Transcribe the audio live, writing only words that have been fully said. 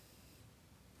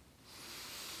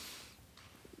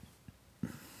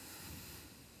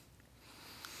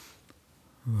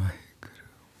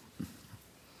ਵਾਹਿਗੁਰੂ।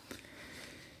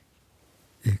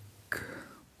 ਇੱਕ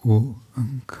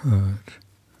ਓੰਕਾਰ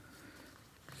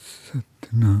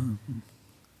ਸਤਿਨਾਮ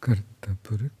ਕਰਤਾ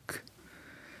ਪੁਰਖ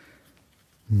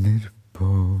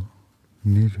ਨਿਰਭਉ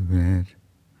ਨਿਰਵੈਰ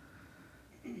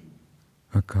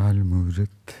ਅਕਾਲ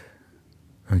ਮੂਰਤ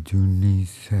ਅਜੂਨੀ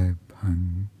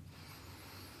ਸੈਭੰ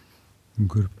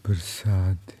ਗੁਰ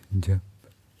ਪ੍ਰਸਾਦ ਜਪ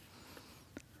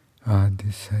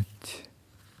ਆਦਿ ਸੱਚ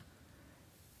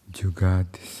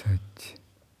ਜੁਗਾਦਿ ਸੱਚ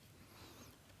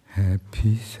ਹੈ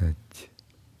ਵੀ ਸੱਚ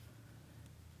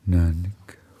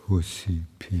ਨਾਨਕ ਹੋਸੀ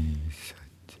ਵੀ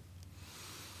ਸੱਚ।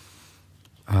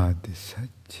 ਆਦਿ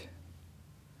ਸੱਚ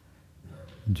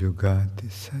ਜੁਗਾਦਿ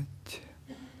ਸੱਚ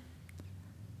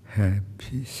ਹੈ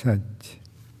ਵੀ ਸੱਚ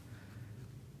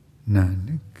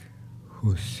ਨਾਨਕ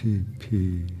ਹੋਸੀ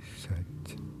ਵੀ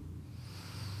ਸੱਚ।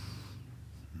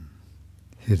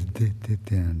 ਹਿਰਦੇ ਤੇ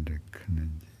ਧਿਆਨ ਰੱਖਣਾ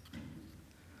ਜੀ।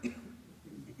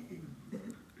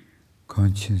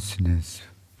 Consciousness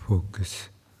focus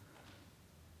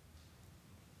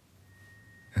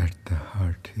at the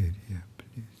heart area,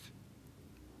 please.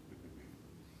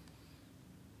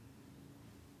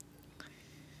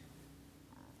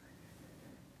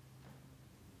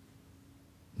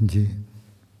 जी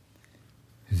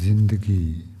जिंदगी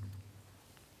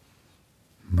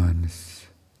मानस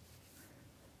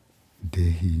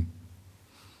देही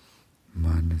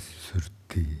मानस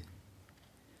सुरती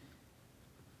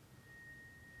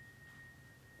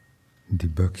ਦੀ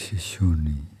ਬਖਸ਼ਿਸ਼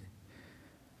ਹੋਣੀ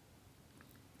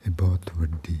ਇਹ ਬਹੁਤ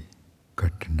ਵੱਡੀ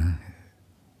ਘਟਨਾ ਹੈ।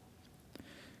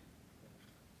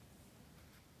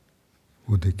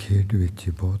 ਉਹਦੇ ਖੇਡ ਵਿੱਚ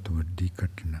ਬਹੁਤ ਵੱਡੀ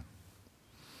ਘਟਨਾ।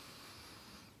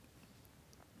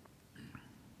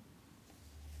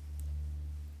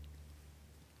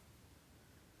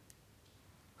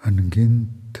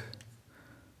 ਅਣਗਿਣਤ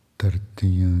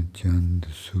ਧਰਤੀਆਂ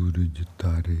ਚੰਦ ਸੂਰਜ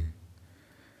ਤਾਰੇ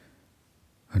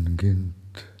ਅਣਗਿਣਤ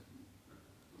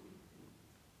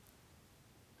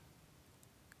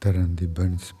ਤਰ੍ਹਾਂ ਦੀ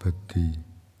ਬਨਸਪਤੀ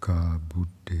ਘਾਹ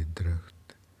ਬੂਟੇ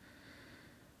ਦਰਖਤ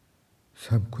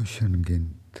ਸਭ ਕੁਛ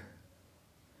ਅਣਗਿਣਤ।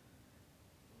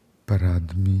 ਪਰ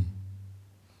ਆਦਮੀ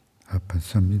ਆਪਾਂ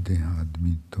ਸਮਝਦੇ ਹਾਂ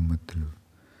ਆਦਮੀ ਤੋਂ ਮਤਲਬ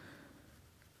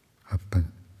ਆਪਾਂ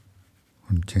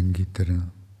ਹੁਣ ਚੰਗੀ ਤਰ੍ਹਾਂ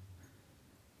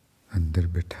ਅੰਦਰ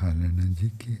ਬਿਠਾ ਲੈਣਾ ਜੀ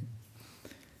ਕਿ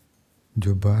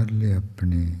ਜੋ ਬਾਹਰਲੇ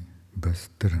ਆਪਣੇ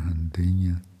ਬਸਤਰ ਹਨ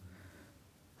ਦਈਆਂ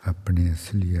ਆਪਣੇ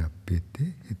ਅਸਲੀ ਆਪੇ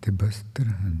ਤੇ ਇੱਥੇ ਬਸਤਰ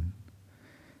ਹਨ।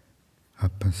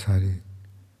 ਆਪਾਂ ਸਾਰੇ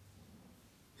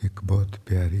ਇੱਕ ਬਹੁਤ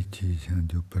ਪਿਆਰੀ ਚੀਜ਼ ਹਾਂ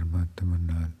ਜੋ ਪਰਮਾਤਮਾ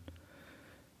ਨਾਲ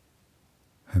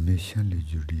ਹਮੇਸ਼ਾ ਲਈ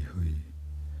ਜੁੜੀ ਹੋਈ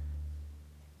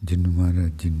ਜਿਹਨੂੰ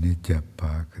ਮਹਾਰਾਜ ਜਿੰਨੇ ਜਪ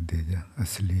ਆਖਦੇ ਜਾਂ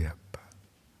ਅਸਲੀ ਆਪਾ।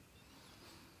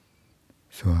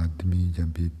 ਸੋ ਆਦਮੀ ਜਾਂ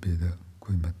ਬੀਬੇ ਦਾ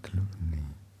ਕੋਈ ਮਤਲਬ ਨਹੀਂ।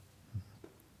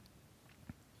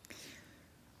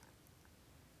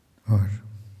 ਔਰ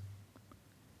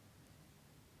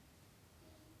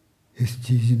ਇਸ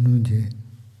ਚੀਜ਼ ਨੂੰ ਜੇ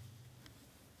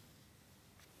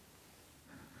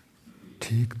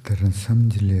ਠੀਕ ਤਰ੍ਹਾਂ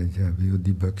ਸਮਝ ਲਿਆ ਜਾਵੇ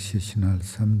ਉਹਦੀ ਬਖਸ਼ਿਸ਼ ਨਾਲ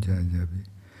ਸਮਝ ਆ ਜਾਵੇ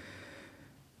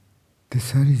ਤੇ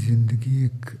ਸਾਰੀ ਜ਼ਿੰਦਗੀ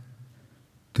ਇੱਕ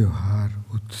ਤਿਉਹਾਰ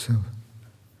ਉਤਸਵ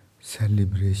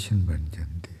ਸੈਲੀਬ੍ਰੇਸ਼ਨ ਬਣ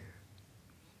ਜਾਂਦੀ ਹੈ।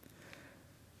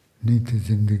 ਨਹੀਂ ਤੇ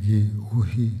ਜ਼ਿੰਦਗੀ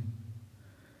ਉਹੀ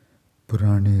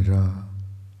ਪੁਰਾਣੇ ਰਾਹ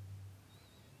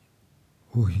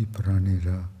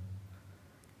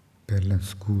ਪਹਿਲਾਂ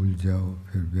ਸਕੂਲ ਜਾਓ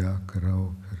ਫਿਰ ਵਿਆਹ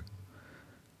ਕਰਾਓ ਫਿਰ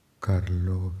ਕਰ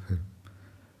ਲਓ ਫਿਰ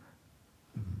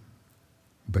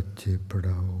ਬੱਚੇ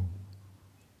ਪੜ੍ਹਾਓ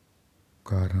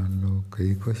ਕਾਰਾਂ ਲਓ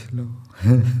ਕਈ ਕੁਛ ਲਓ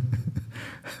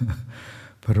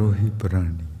ਪਰ ਉਹੀ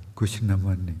ਪੁਰਾਣੀ ਕੁਛ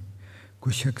ਨਵਾਂ ਨਹੀਂ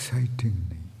ਕੁਛ ਐਕਸਾਈਟਿੰਗ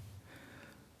ਨਹੀਂ।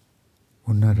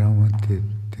 ਉਹਨਾਂ ਰਾਹਾਂ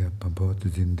ਤੇ ਆਪਾਂ ਬਹੁਤ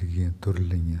ਜ਼ਿੰਦਗੀਆਂ ਤੁਰ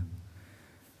ਲਈਆਂ।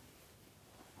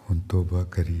 ਹੁਣ ਤੋਬਾ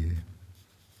ਕਰੀਏ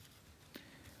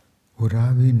ਉਹ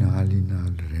ਰਾਹ ਵੀ ਨਾਲ ਹੀ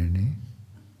ਨਾਲ ਰਹਿਣੇ।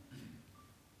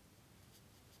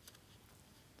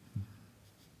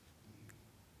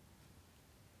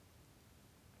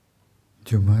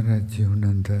 ਜੋ ਮਹਾਰਾਜ ਜੀ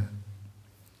ਉਹਨਾਂ ਦਾ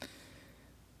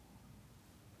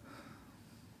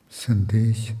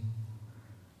ਸੰਦੇਸ਼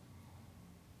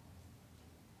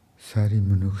ਸਾਰੀ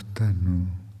ਮਨੁੱਖਤਾ ਨੂੰ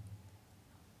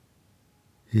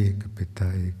ਏਕ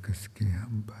ਪਿਤਾ ਏਕ ਅਸਕੇ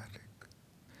ਹਮ ਬਾਰਿਕ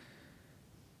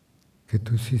ਕਿ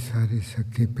ਤੁਸੀਂ ਸਾਰੇ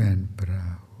ਸਕੇ ਭੈਣ ਭਰਾ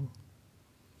ਹੋ।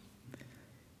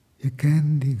 ਇਹ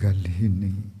ਕਹਿਣ ਦੀ ਗੱਲ ਹੀ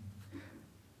ਨਹੀਂ।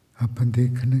 ਆਪਾਂ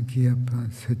ਦੇਖਣਾ ਕਿ ਆਪਾਂ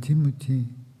ਸੱਚੀ ਮੁੱਚੀ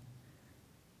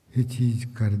ਇਹ ਚੀਜ਼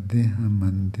ਕਰਦੇ ਹਾਂ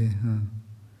ਮੰਨਦੇ ਹਾਂ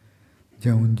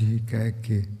ਜਾਂ ਉਂਝ ਹੀ ਕਹਿ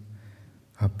ਕੇ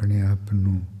ਆਪਣੇ ਆਪ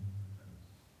ਨੂੰ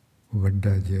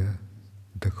ਵੱਡਾ ਜਿਹਾ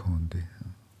ਦਿਖਾਉਂਦੇ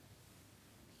ਹਾਂ।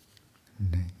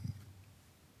 ਨਹੀਂ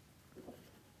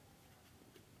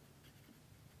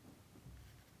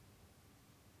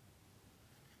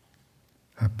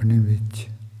अपने विच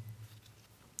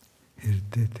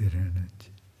हिरदे ते रहना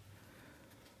चाहिए।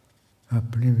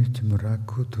 अपने विच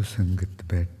मुराखो तो संगत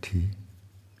बैठी।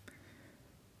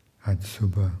 आज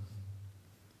सुबह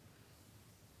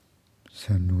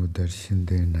सानू दर्शन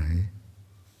देन आए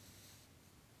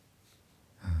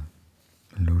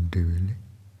लोडे वेले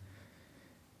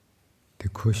ते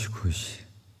खुश खुश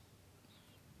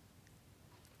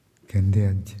कहंदे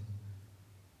अज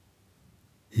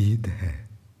ईद है।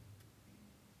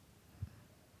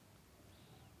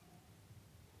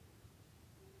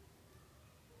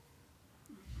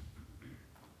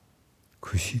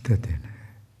 खुशी का दिन है।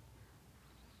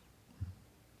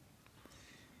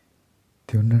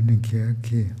 तो उन्होंने कहा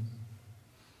कि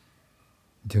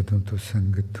जदों तो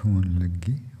संगत होन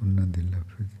लगी उन्होंने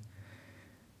लफ्ज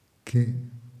कि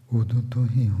उदों तो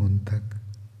ही हुण तक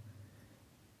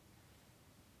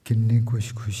किन्ने कुछ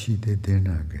खुशी दे दिन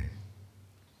आ गए।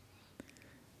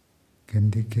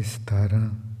 कहंदे कि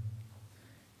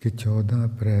 14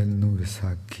 अप्रैल नू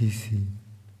विसाखी सी।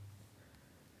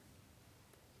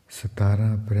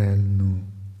 17 अप्रैल नू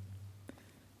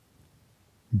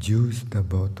ज्यूस का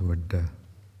बहुत वड्डा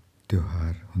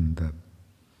त्योहार हुंदा।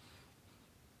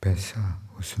 पैसा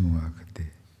उसनू आखदे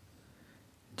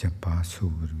जां पास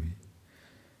ओवर भी।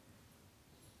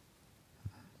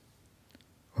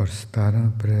 और 17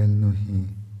 अप्रैल नू ही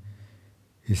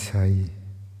ईसाई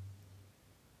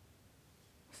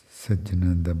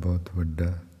सज्जना का बहुत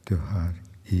वड्डा त्योहार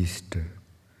ईस्टर,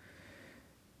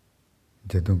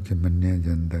 जदों कि मन्निया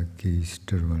जाता कि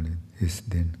ईस्टर वाले इस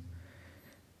दिन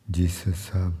जीसस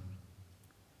साहब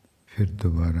फिर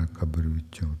दोबारा कब्र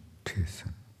विचों उठे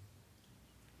सन।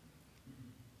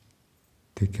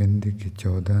 ते कहंदे कि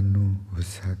 14 नू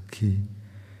विसाखी,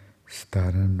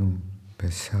 17 नू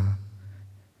पैसा,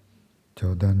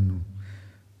 14 नू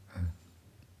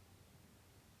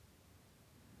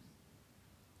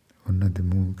उन्होंने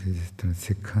मूँह के जिस तरह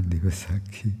सिखां दी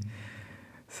विसाखी,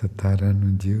 17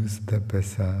 नू ज्यूस का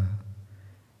पैसा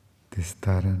ते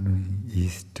 17 नू ही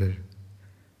ईस्टर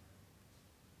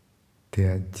ते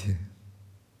अज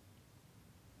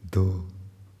 2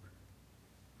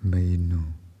 मई नू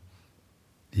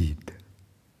ईद।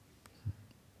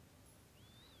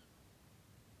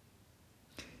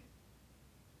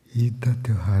 ईद का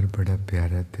त्यौहार बड़ा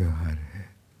प्यारा त्यौहार है।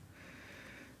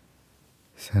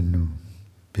 सानू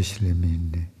पिछले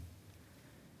महीने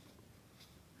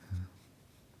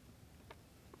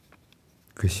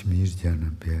कश्मीर जाना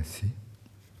पिया सी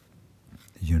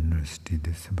यूनिवर्सिटी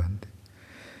के संबंध।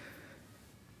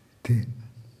 ते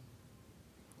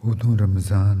उदों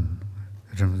रमज़ान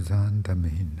का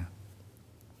महीना,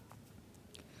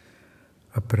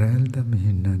 अप्रैल का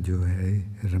महीना जो है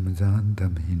रमज़ान का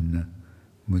महीना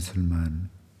मुसलमान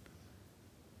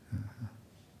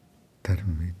धर्म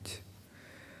विच,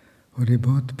 और ये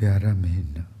बहुत प्यारा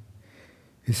महीना।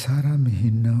 ये सारा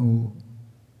महीना वो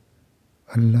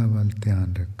अल्लाह वाल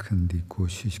ध्यान रखने की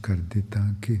कोशिश करते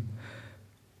ताकि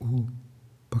वो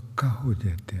पक्का हो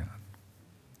जाए ध्यान।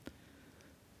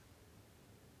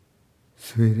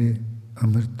 सवेरे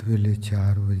अमृत वेले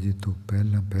 4 बजे तो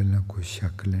पहला कोई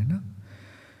छक लेना,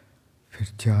 फिर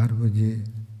 4 बजे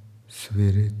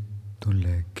सवेरे तो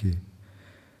लैके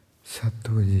 7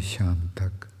 बजे शाम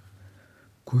तक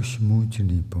कुछ मूँह च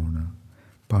नहीं पाना,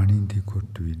 पानी की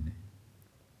घुट भी नहीं।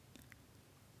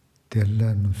 ते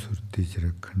अल्लाह नू सुरती च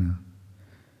रखना।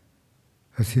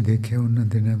 असी देखिया उन्हां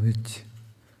दिनां विच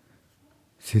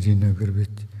श्रीनगर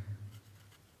विच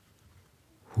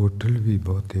होटल भी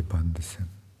बहुते बंद सन,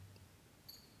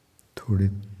 थोड़े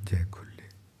जै खुले।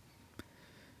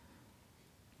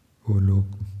 वो लोग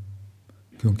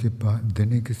क्योंकि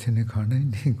दिने किसी ने खाना ही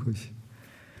नहीं कुछ,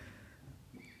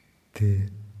 ते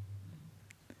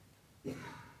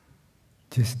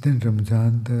जिस दिन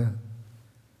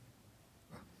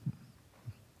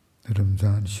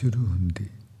रमज़ान शुरू होंदी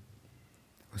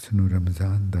उसनू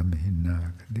रमज़ान का महीना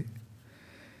आखदे।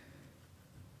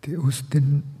 ते उस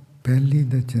दिन पहली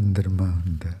दा चंद्रमा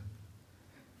हुंदा,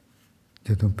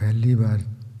 जदों पहली बार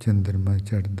चंद्रमा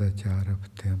चढ़दा 4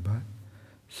 हफ्तियां बाद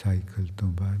साइकिल तो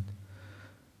बाद,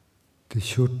 ते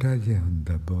छोटा जिहा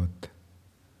हुंदा बहुत।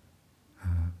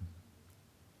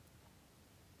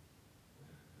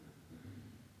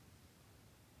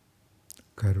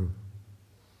 करो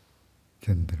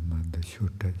चंद्रमा का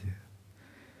छोटा जिहा।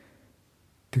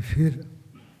 तो फिर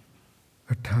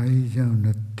 28 या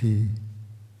 29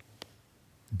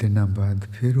 दिनों बाद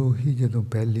फिर उही जदों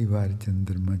पहली बार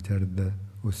चंद्रमा चढ़दा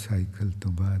उस साइकिल तो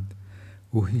बाद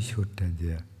उही छोटा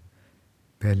जिहा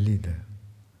पहली दा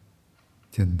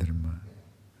चंद्रमा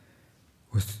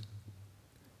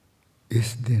इस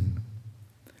दिन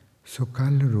सो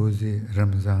कल रोज़े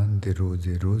रमज़ान दे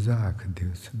रोज़े रोज़ा आखदे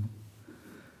उसनूं।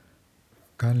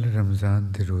 कल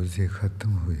रमज़ान दे रोज़े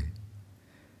ख़त्म हुए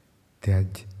ते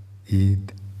अज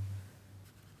ईद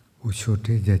वो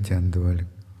छोटे जे चंद वाली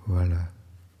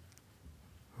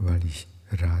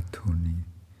रात होनी,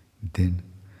 दिन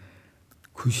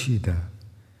खुशी दा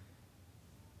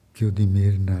कि उहदी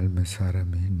मेहर नाल मैं सारा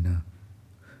महीना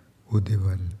उहदे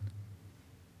वल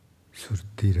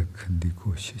सुरती रखन दी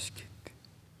कोशिश की।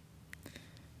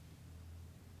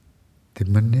 ते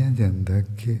मन्निया जांदा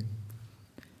कि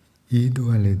ईद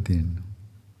वाले दिन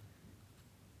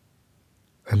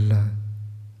अल्लाह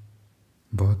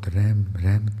बहुत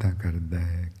रहमतां करदा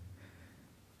है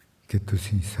कि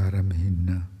तुसीं सारा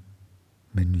महीना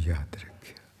मैनू याद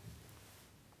रखिया।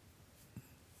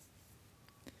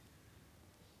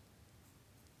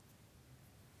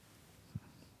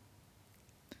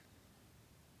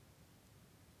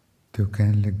 तो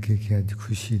कहन लगे कि अज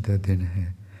खुशी का दिन है।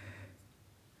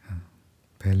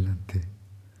 पहला तो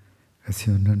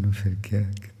असीं उन्होंने फिर कहा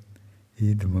कि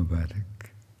ईद मुबारक,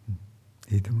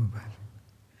 ईद मुबारक।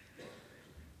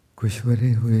 कुछ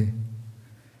वरे हुए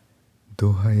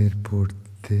दोहा एयरपोर्ट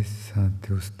ते सां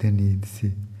ते उस दिन ईद सी,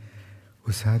 वो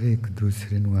सारे एक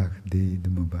दूसरे नूं आखदे ईद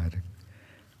मुबारक।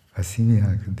 असीं भी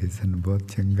आखदे, सानूं बहुत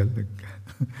चंगा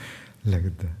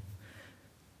लगदा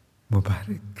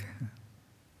मुबारक।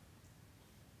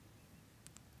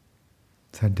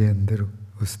 साडे अंदर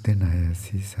उस दिन आया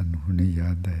सी, सानूं हुणे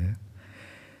याद आया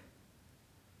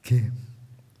कि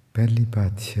पहली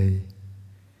पातशाही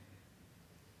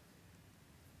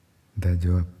दा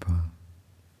जो आपां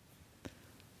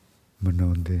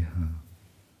मनाउंदे हाँ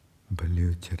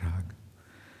भलिओ चिराग,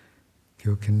 कि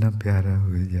वो कितना प्यारा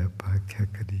होए जे आपां आख्या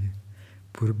करिए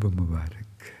पुरब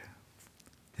मुबारक।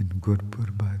 जिन्नूं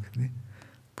गुरपुरब आखदे,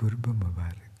 पुरब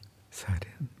मुबारक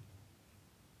सारिआं नूं।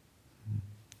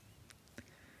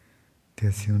 ते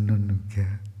असीं उन्हां नूं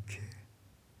कहा कि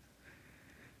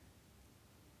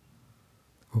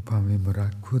वो भावें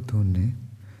मोराक्खो तो ने,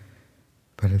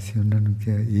 पर असीं उन्हां नूं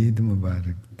कहा ईद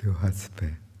मुबारक, ते वो हस पे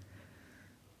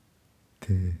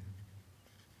ते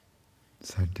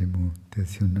साडे मूँह ते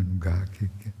असीं उन्हां नूं गा के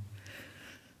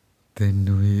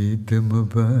तैनूं ईद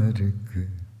मुबारक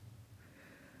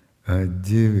अज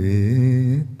वे,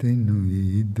 तैनूं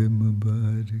ईद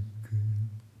मुबारक,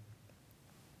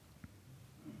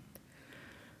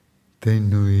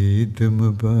 तैनूं ईद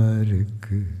मुबारक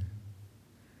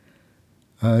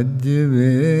अज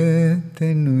वे,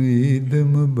 तैनूं ईद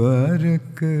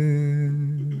मुबारक,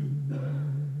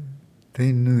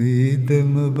 तैनूं ईद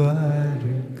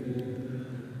मुबारक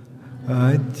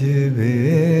अज वे,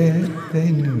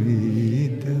 तैनूं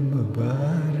ईद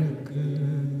मुबारक,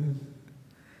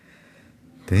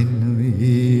 तैनूं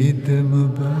ईद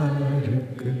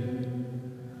मुबारक।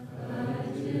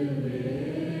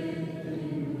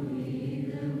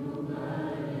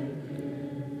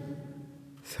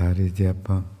 सारे जे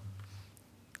आपां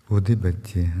ओहदे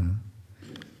बच्चे हाँ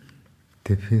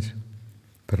ते फिर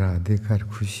भरा दे घर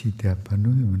खुशी ते आपां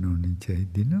नूं भी मनाउणी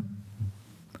चाहिदी ना।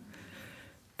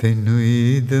 तैनूं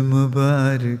ईद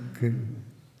मुबारक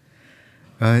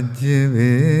अज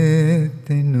वे,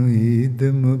 तैनूं ईद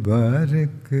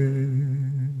मुबारक,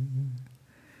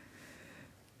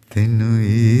 तैनूं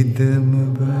ईद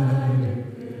मुबारक,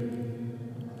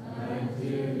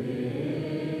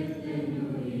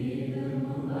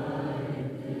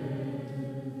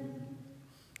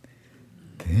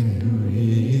 तैनूं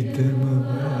ईद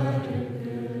मुबारक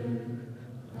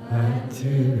अज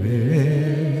वे,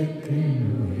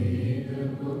 तैनूं ईद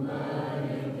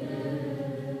मुबारक,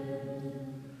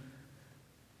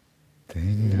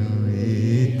 तैनूं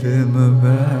ईद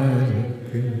मुबारक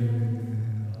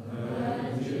अज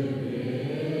वे,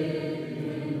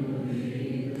 तैनूं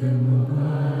ईद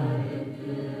मुबारक,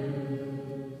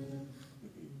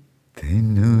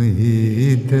 तैनूं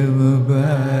ईद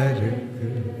मुबारक।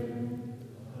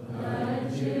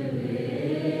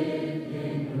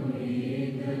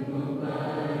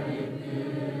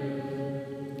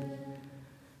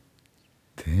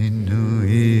 तैनूं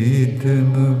ईद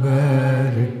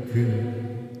मुबारक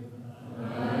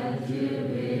अज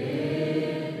वे,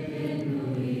 तैनूं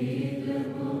ईद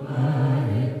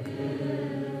मुबारक।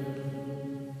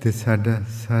 ते साडा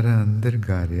सारा अंदर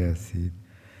गा रहा सी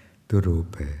तो रो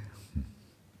पे।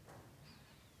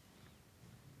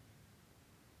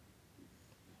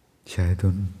 शायद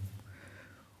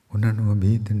उन्हां नूं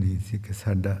उम्मीद नहीं सी कि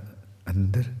साडा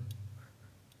अंदर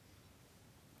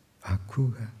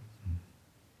आखूगा।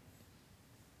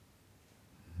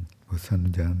 वो सानू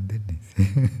जानते नहीं से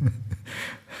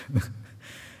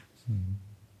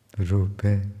रो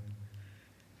पे।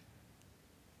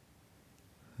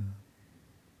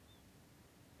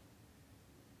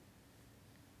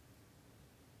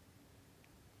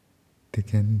 ਤੇ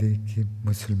ਕਹਿੰਦੇ ਕਿ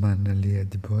ਮੁਸਲਮਾਨਾਂ ਲਈ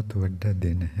ਅੱਜ ਬਹੁਤ ਵੱਡਾ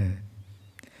ਦਿਨ ਹੈ।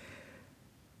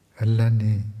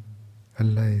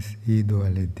 ਅੱਲਾ ਇਸ ਈਦ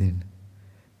ਵਾਲੇ ਦਿਨ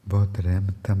ਬਹੁਤ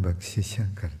ਰਹਿਮਤਾਂ ਬਖਸ਼ਿਸ਼ਾਂ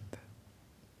ਕਰਦਾ।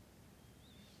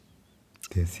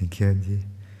 ਤੇ ਅਸੀਂ ਕਿਹਾ ਜੀ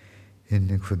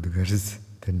ਇੰਨੇ ਖੁਦਗਰਜ਼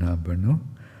ਤੇ ਨਾ ਬਣੋ,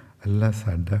 ਅੱਲਾ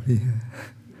ਸਾਡਾ ਵੀ ਹੈ।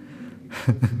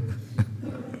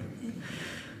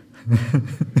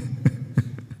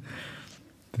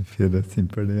 ਤੇ ਫਿਰ ਅਸੀਂ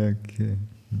ਪੜ੍ਹਿਆ ਕਿ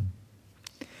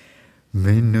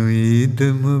ਮੈਨੂੰ ਈਦ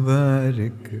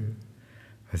ਮੁਬਾਰਕ।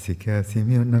 ਅਸੀਂ ਕਿਹਾ ਅਸੀਂ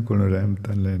ਵੀ ਉਹਨਾਂ ਕੋਲੋਂ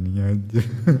ਰਹਿਮਤਾਂ ਲੈਣੀਆਂ ਅੱਜ।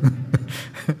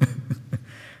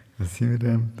 ਅਸੀਂ ਵੀ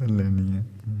ਰਹਿਮਤਾਂ ਲੈਣੀਆਂ।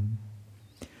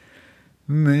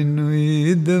 ਮੈਨੂੰ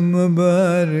ਈਦ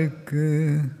ਮੁਬਾਰਕ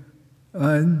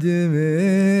ਅੱਜ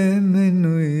ਵੇ,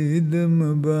 ਮੈਨੂੰ ਈਦ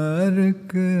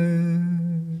ਮੁਬਾਰਕ,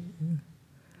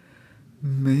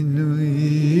 ਮੈਨੂੰ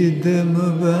ਈਦ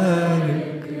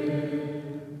ਮੁਬਾਰਕ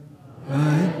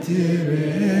ਅੱਜ ਵੇ।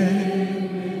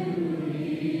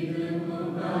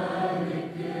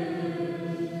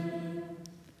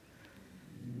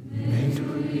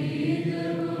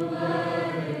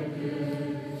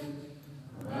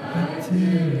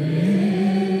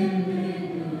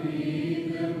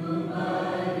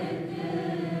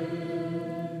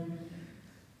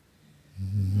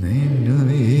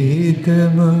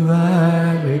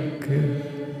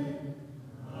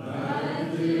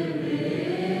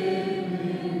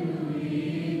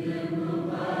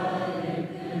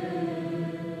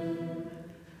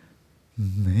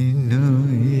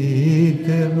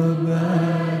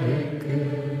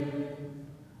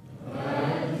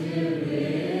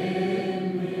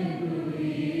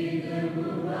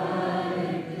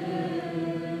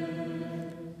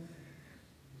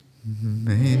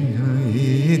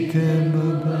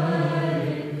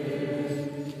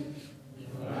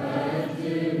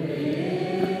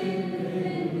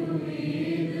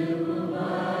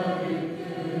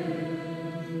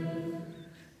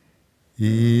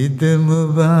 ईद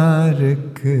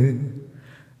मुबारक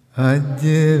अज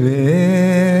वे,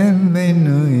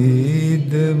 मैनू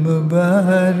ईद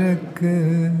मुबारक,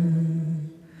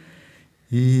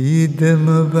 ईद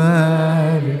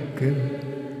मुबारक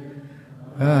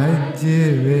अज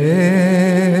वे,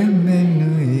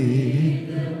 मैनू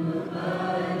ईद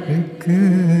मुबारक।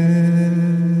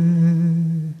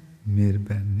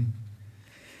 मेहरबानी।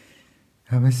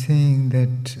 I was saying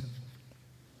that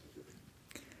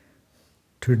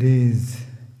today's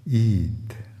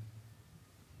Eid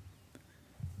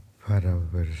for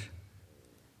our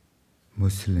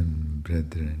Muslim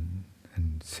brethren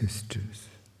and sisters.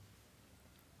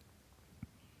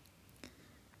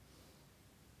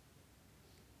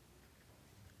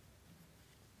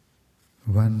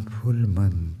 One full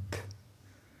month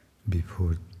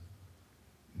before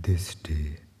this day,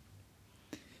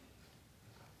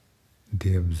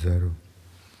 they observe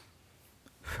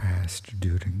fast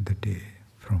during the day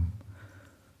from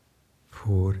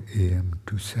 4 a.m.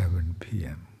 to 7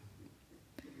 p.m.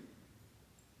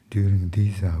 During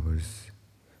these hours,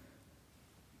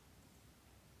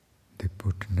 they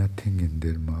put nothing in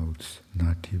their mouths,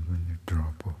 not even a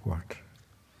drop of water.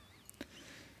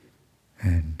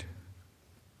 And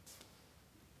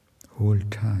whole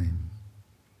time,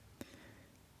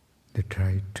 they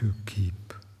try to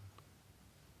keep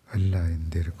Allah in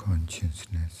their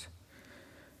consciousness.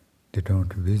 They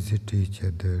don't visit each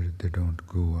other, they don't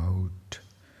go out,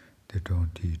 they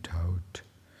don't eat out,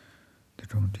 they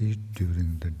don't eat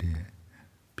during the day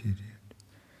period.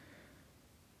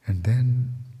 And then,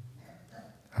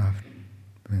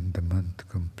 when the month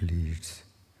completes,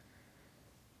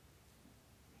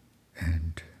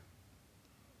 and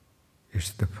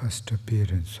it's the first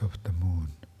appearance of the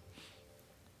moon,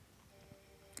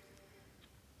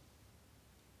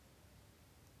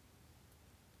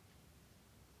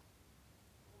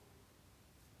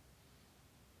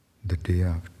 the day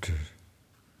after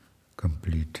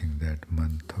completing that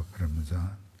month of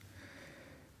Ramadan,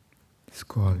 it's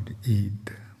called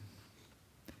Eid.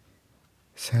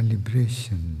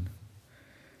 Celebration.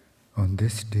 On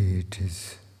this day it is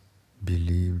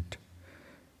believed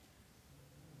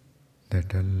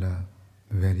that Allah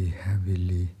very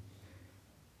heavily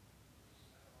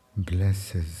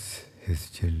blesses His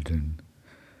children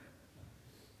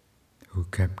who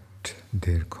kept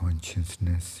their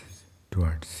consciousness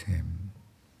towards Him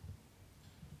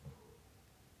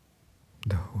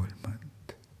the whole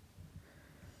month.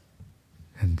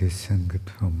 And this Sangat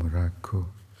from Morocco,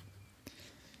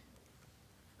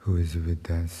 who is with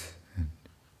us, and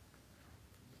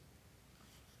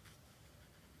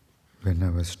when I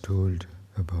was told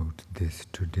about this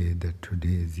today, that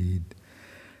today is Eid,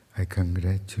 I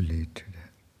congratulated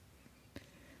her.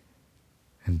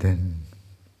 And then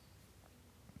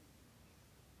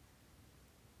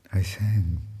I sang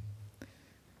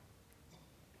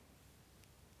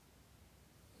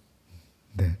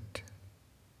that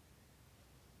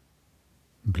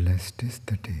blessed is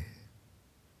the day,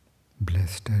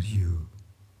 blessed are you.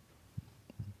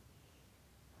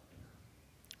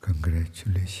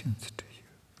 Congratulations to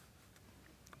you.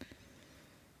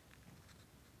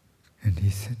 And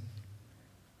he said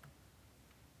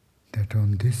that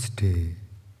on this day,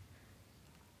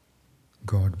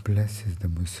 God blesses the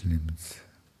Muslims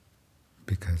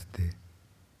because they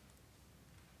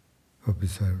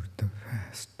observed the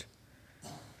fast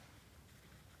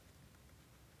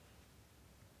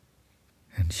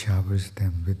and showers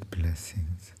them with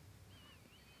blessings.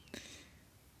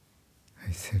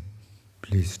 I said,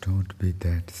 please don't be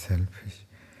that selfish.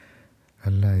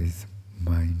 Allah is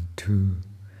mine too.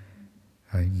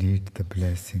 I need the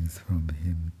blessings from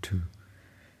Him too.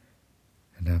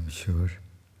 And I'm sure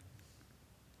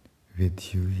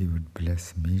with you He would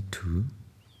bless me too.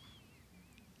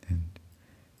 And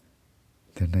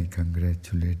then I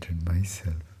congratulated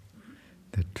myself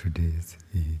that today is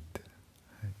Eid.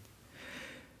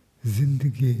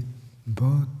 जिंदगी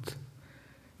बहुत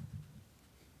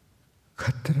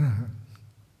खतरा,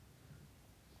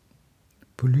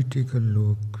 political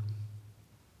लोग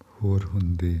होर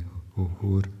हुंदे,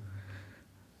 होर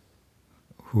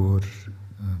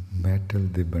metal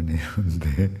दे बने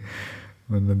हुंदे,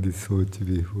 उन्हां दी सोच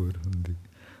भी होर हुंदी।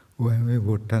 वो एवें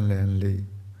वोटां लैण लई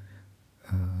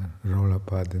रौला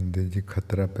पा दिंदे जी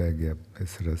खतरा पै गया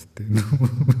इस रस्ते नूं।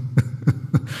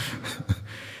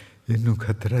 इनू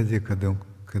खतरा जे कदों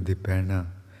कदे पैना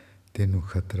ते इनू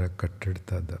खतरा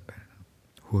कट्टड़ता दा पैना,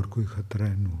 होर कोई खतरा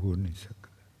इनू हो नहीं सकता।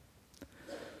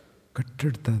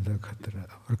 कट्टड़ता दा खतरा,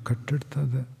 और कट्टड़ता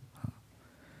दा, हाँ,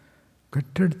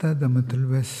 कट्टड़ता दा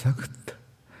मतलब है सख्त,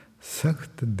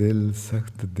 सख्त दिल,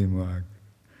 सख्त दिमाग।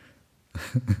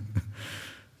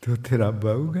 तो उत्थे रब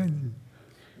आऊगा जी।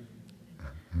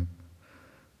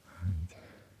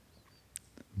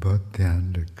 बहुत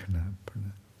ध्यान रखना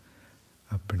अपना,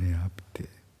 अपने आप ते।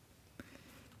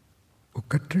 वो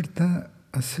कट्टड़ता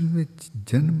असल विच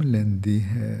जन्म लैंदी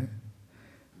है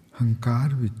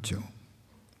हंकार विचों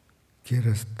कि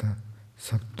रस्ता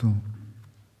सब तो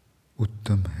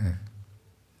उत्तम है।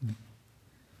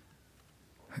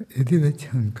 इहदे विच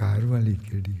हंकार वाली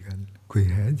किहड़ी गल? कोई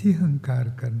है जी हंकार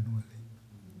करन वाली?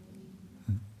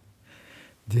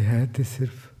 जे है तो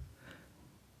सिर्फ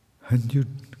हंझू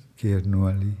घेरन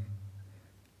वाली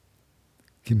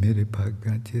कि मेरे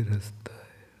भागां च रस्ता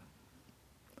है।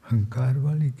 हंकार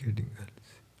वाली किहड़ी गल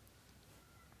सी?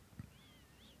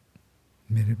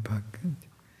 मेरे भागां च।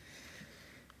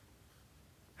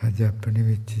 अज अपने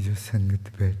विच जो संगत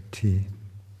बैठी,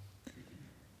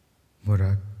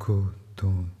 मोराको तो,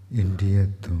 इंडिया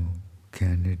तो,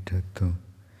 कैनेडा तो,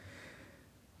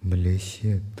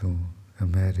 मलेशिया तो,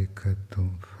 अमेरिका तो,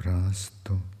 फ्रांस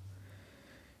तो,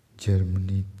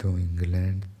 जर्मनी तो,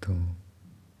 इंग्लैंड तो,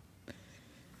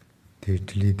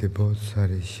 इटली के बहुत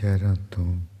सारे शहरों तो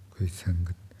कोई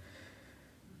संगत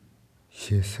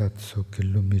 600-700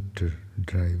 किलोमीटर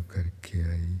ड्राइव करके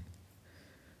आई,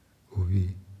 वो भी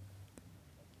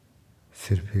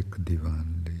सिर्फ एक दीवान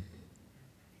ले।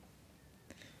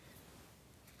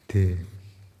 ते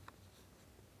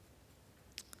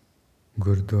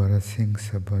गुरुद्वारा सिंह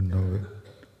सभा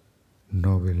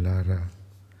नोवेलारा,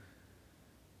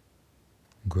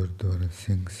 गुरुद्वारा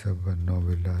सिंह सभा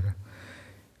नोवेलारा,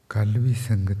 कल भी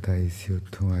संगत आई सी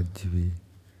उत्थों, अज भी।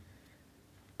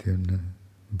 ते उन्हें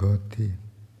बहुत ही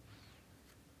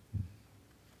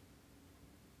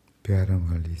प्यारा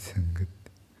वाली संगत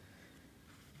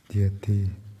जी, अति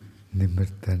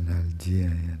निमरता नाल जी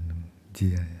आया नू,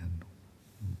 जी आया नू।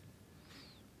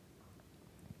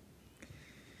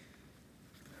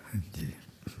 हाँ जी,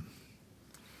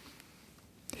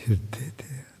 हृदय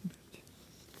दे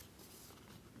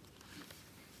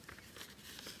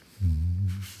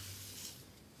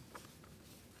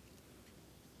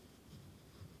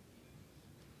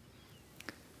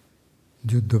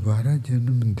जो दोबारा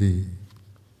जन्म दी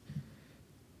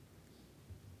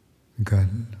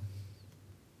गल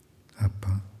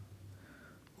आपां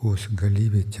उस गली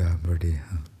विच आ बड़े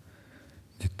हाँ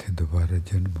जिथे दोबारा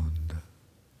जन्म होंदा।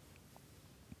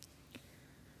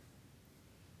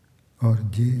 और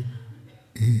जे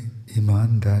ये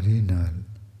ईमानदारी नाल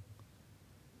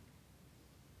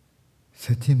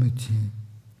सच्ची मुच्ची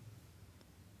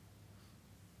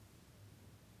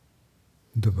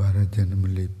दोबारा जन्म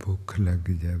लिए भुख लग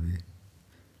जाए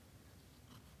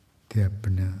तो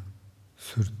अपना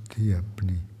सुरती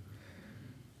अपनी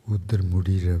उधर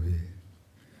मुड़ी रहे,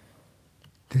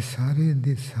 तो सारे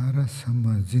दे सारा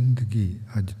समा जिंदगी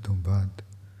अज तो बाद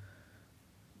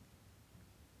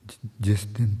जिस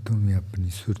दिन तो मैं अपनी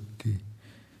सुरती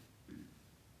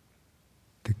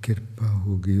ते कृपा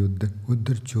हो गई,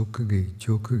 उधर चुक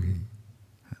गई,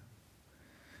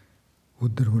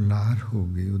 उधर उलार हो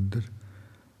गई, उधर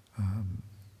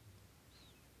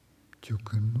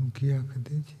चुकन नूं की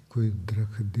आखदे जी, कोई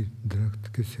दरख्त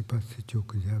किसी पासे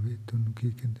चुक जाए तो उन्होंने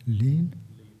की कहते, लीन।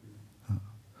 हाँ,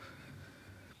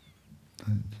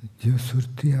 जो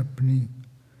सुरती अपनी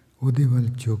उहदे वल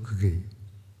चुक गई,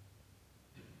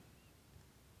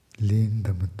 लीन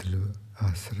का मतलब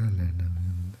आसरा लेना भी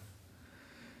होंदा,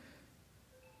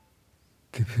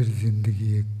 तो फिर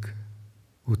जिंदगी एक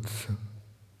उत्सव,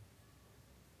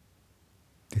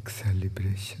 एक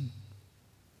सेलिब्रेशन,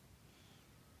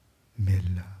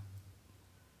 मेला।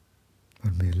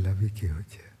 और मेला भी किहो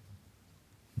जिहा,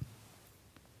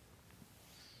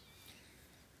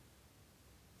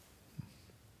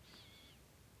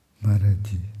 महाराज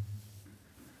जी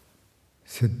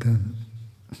सिद्धा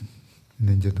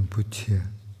ने जदों पूछया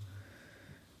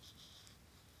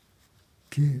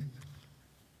कि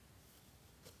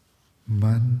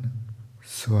मन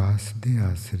श्वास दे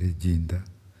आसरे जींदा,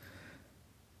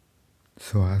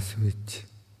 श्वास विच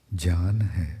जान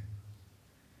है,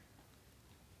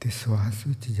 ते श्वास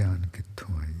विच जान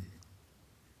कित्थों आई?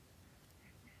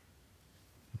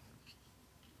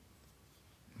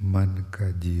 मन का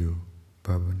जियो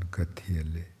पवन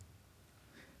कथियले,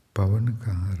 पवन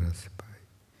कहाँ रस पाए।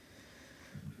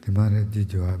 तो महाराज जी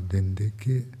जवाब देंदे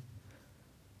कि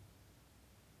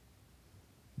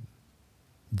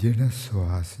जिहड़ा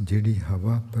श्वास, जिहड़ी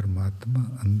हवा परमात्मा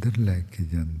अंदर लैके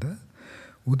जांदा,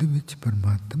 उहदे विच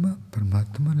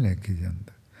परमात्मा लैके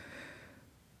जांदा,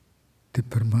 ते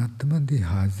परमात्मा दी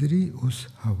हाज़री उस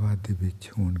हवा दे विच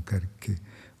होण करके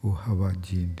वो हवा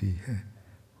जींदी है,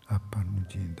 आपां नूं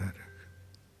जींदा रख।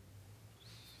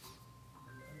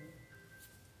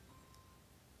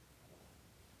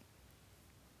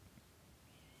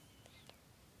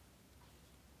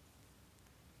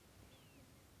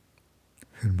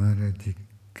 फिर महाराज जी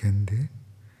कहते,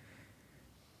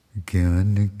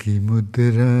 ज्ञान की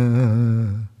मुद्रा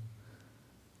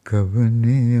कवन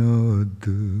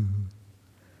ओदू,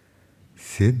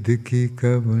 सिद्ध की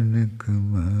कवन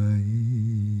कमाई।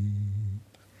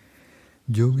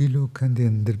 जोगी लोगों के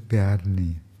अंदर प्यार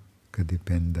नहीं कदे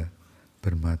पैंदा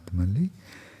परमात्मा लई,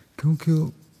 क्योंकि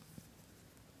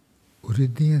वो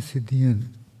रिद्धियां सिद्धियां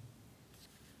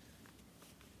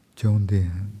चाहुंदे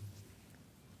हैं,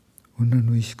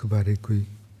 उन्होंने इश्क बारे कोई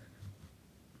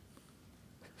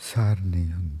सार नहीं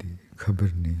होंदी, खबर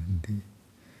नहीं होंदी।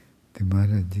 तो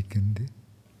महाराज जी कहते,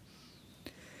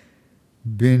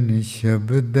 बिन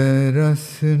शब्द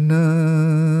रस न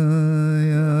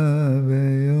आवे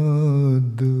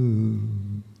ओदू,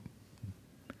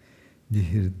 जी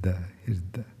हिरदा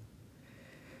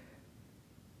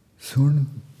सुन।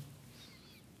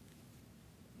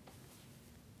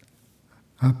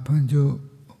 आपां जो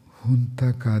हुण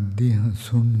तक आदि हाँ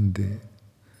सुनते,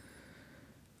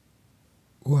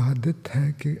 वो आदत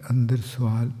है कि अंदर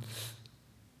सवाल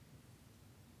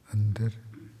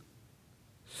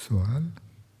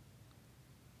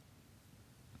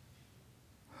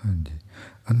हाँ जी,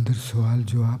 अंदर सवाल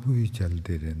जवाब भी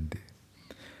चलते रहते,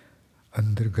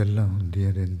 अंदर गल्लां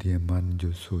होंदियां रहंदियां, मन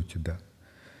जो सोचदा,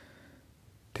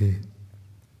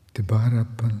 ते बाहर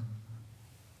आपां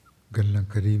गल्लां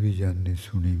करी भी जाने,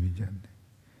 सुनी भी जाने।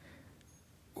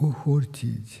 वो होर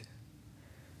चीज़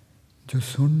जो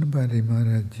सुनने बारे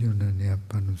महाराज जी उन्होंने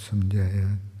आपां नूं समझाया,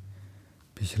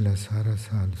 पिछला सारा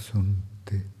साल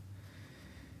सुनते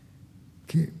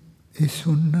कि ये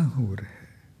सुनना हो रहा है,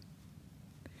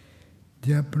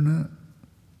 जे अपना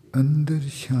अंदर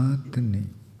शांत नहीं,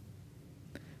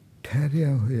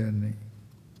 ठहरिया होया नहीं,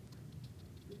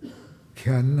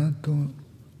 ख्यालों तो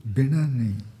बिना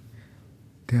नहीं,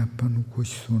 तो आपां नूं कुछ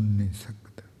सुन नहीं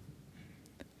सकता।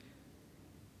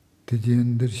 तो जे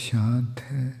अंदर शांत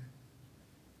है,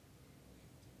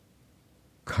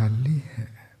 खाली है,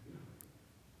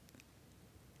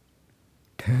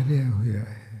 ठहरिया होया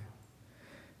है,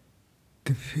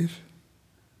 तो फिर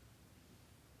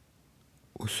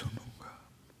वो सुनूंगा,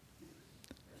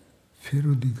 फिर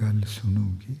उहदी गल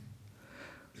सुनूंगी,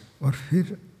 और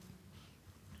फिर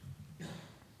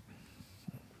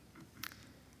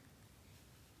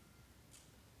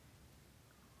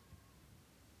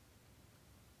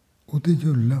उहदे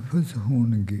जो लफ्ज़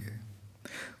होणगे,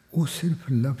 वो सिर्फ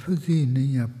लफ्ज़ ही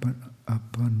नहीं,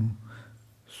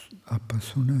 आपां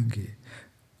सुनांगे,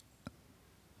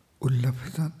 वो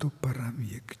लफ्ज़ां तो परां भी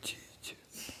एक चीज़,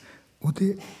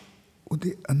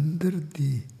 उहदे अंदर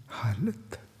दी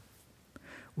हालत,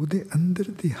 उहदे अंदर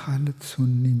दी हालत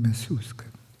सुननी, महसूस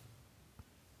कर,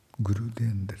 गुरु दे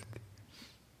अंदर दी।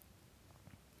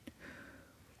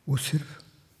 वो सिर्फ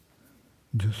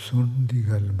जो सुन दी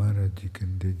गल महाराज जी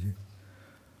कहते जी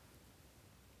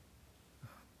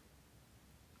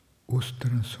उस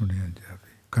तरह सुनिया जाए,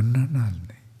 कन्ना नाल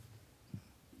नहीं।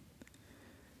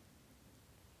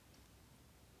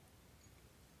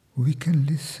 We can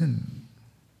listen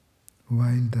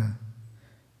while the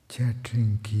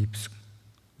chattering keeps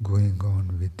going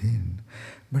on within,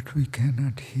 but we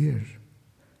cannot hear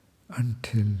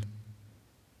until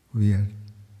we are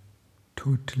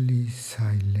totally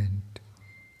silent,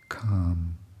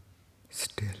 calm,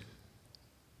 still,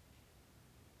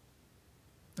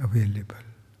 available,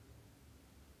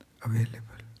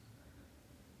 available,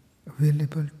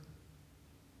 available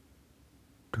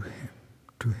to Him,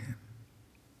 to Him.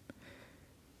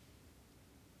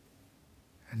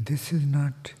 And this is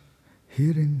not,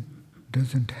 hearing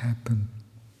doesn't happen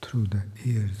through the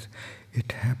ears,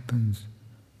 it happens,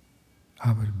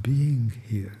 our being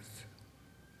hears.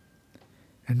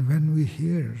 And when we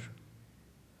hear,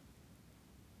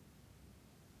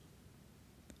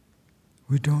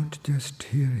 we don't just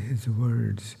hear His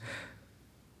words,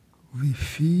 we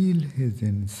feel His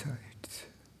insights,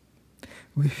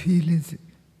 we feel His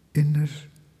inner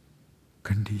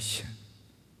condition.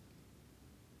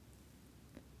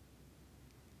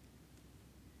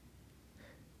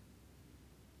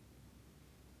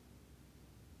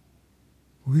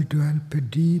 We develop a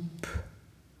deep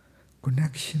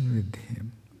connection with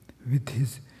Him, with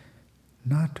His,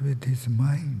 not with His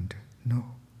mind,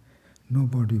 no.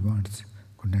 Nobody wants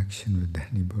connection with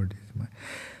anybody's mind,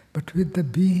 but with the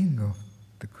being of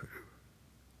the Guru.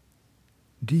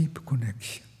 Deep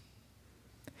connection.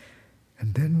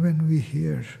 And then when we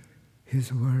hear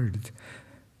His words,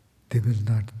 they will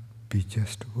not be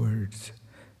just words,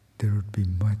 there would be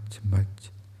much,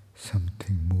 much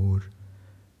something more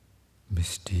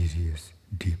mysterious,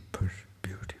 deeper,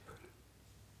 beautiful.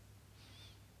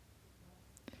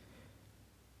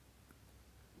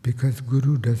 Because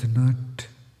Guru does not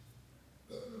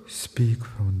speak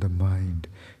from the mind,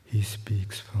 he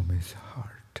speaks from his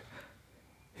heart,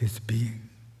 his being.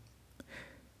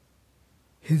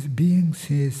 His being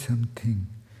says something,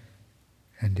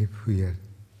 and if we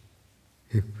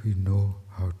know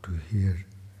how to hear,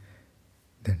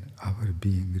 then our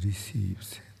being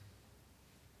receives it.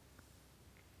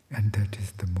 And that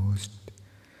is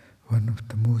one of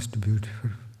the most beautiful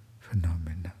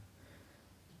phenomena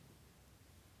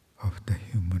of the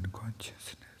human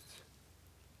consciousness.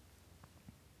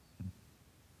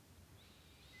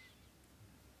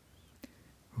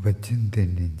 वचन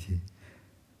देने जी,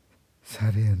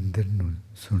 सारे अंदर नू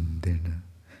सुन देना,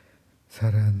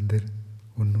 सारा अंदर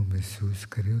उन्हों महसूस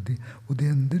करे, उदे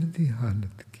अंदर दी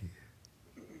हालत की है।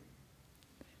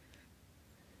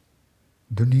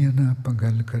 दुनिया ना आपां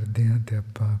गल करदे हां ते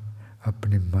आपां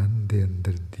अपने मन दे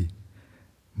अंदर दी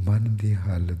मन दी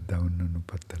हालत दा उन्हां नू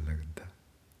पता लगदा।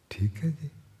 ठीक है जी,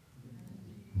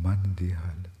 मन दी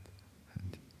हालत, हाँ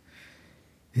जी,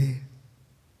 ये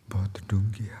बहुत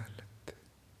डूंगी हालत,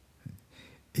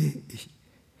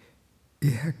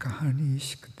 ये है कहानी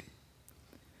इश्क दी।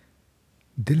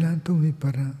 दिलां तो भी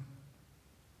परां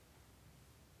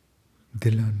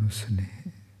दिलां नू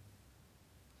स्नेह,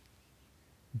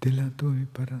 दिलां तो भी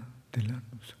परां दिलां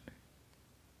नू स्नेह।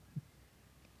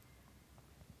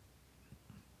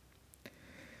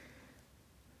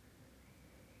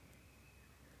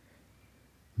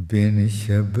 बिन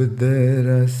शब्द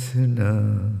रसना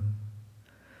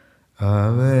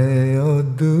आवे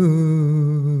ओदू,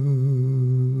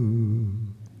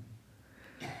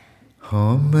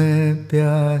 हमें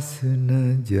प्यास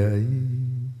न जाई।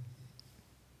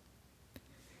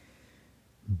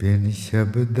 बिन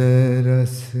शब्द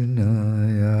रसना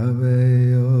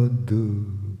आवे ओदू,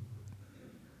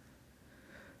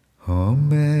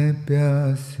 हमें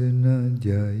प्यास न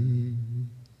जाई।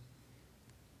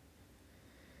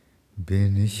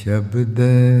 बिन शब्द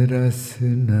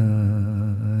रसना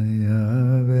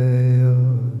आवे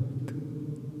ओदू,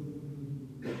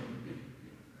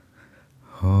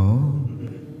 हाँ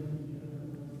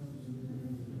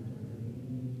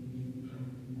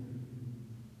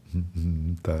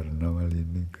तारना वाली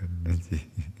नहीं करना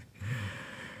चाहिए।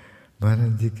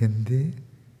 महाराज जी कहते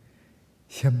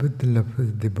शब्द लफज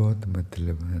दे बहुत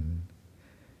मतलब हैं।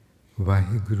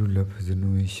 वाहिगुरु लफज नू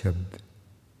ही शब्द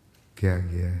किया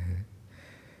गया है।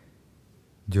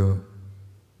 जो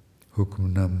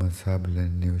हुक्मनामा साहब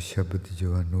लैने वो शब्द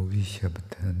जो हैं वो भी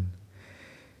शब्द हैं।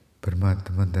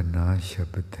 परमात्मा का नाम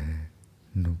शब्द है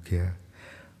नू क्या,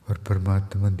 और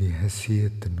परमात्मा की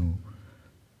हैसियत नू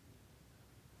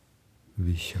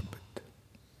भी शब्द,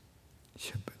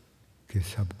 शब्द के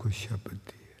सब कुछ शब्द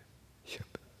ही है।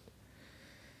 शब्द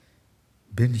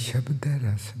बिन शब्द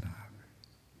रस ना आवे।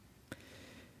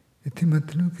 इत्थे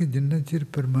मतलब कि जिन्ना चिर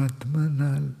परमात्मा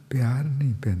नाल प्यार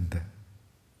नहीं पैंदा,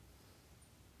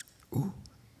 वो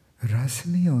रस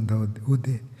नहीं आउंदा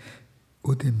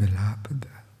ओदे मिलाप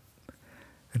दा।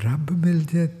 रब मिल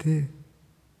जाए तो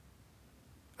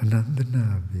आनंद ना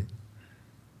आवे,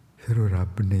 फिर वो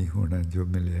रब नहीं होना जो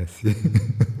मिले सी।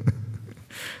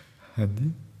 हाँ जी,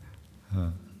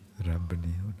 हाँ, रब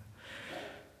नहीं होना,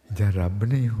 ਜਾਂ रब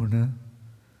नहीं होना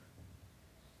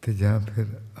तो ਜਾਂ फिर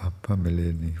आपा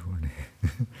मिले नहीं होने।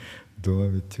 दोवां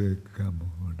विचों एक काम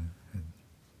होना।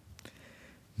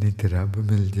 नहीं तो रब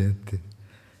मिल जाए तो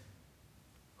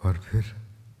और फिर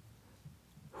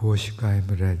होश कायम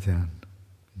रह जान,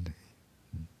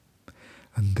 नहीं,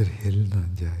 अंदर हिल ना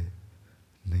जाए,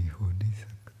 नहीं हो नहीं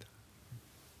सकता।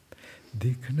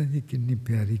 देखना जी कितनी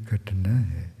प्यारी घटना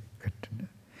है, घटना,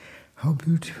 how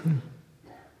beautiful.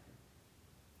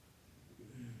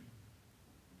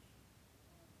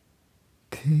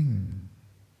 Thing,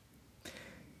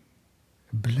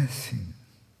 blessing,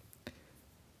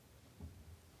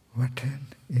 what an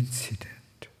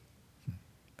incident.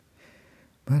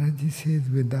 Maharaji says,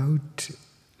 without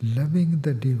loving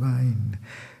the divine,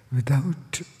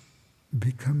 without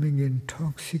becoming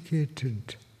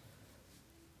intoxicated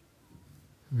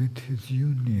with his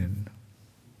union,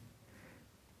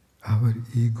 our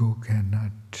ego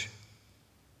cannot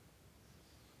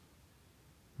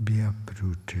be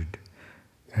uprooted,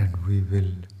 and we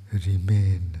will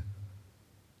remain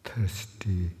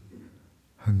thirsty,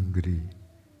 hungry,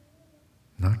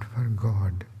 not for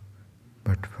God,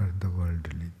 but for the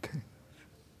worldly things.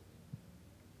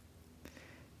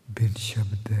 बिन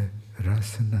शब्द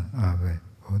रस न आवे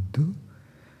उदू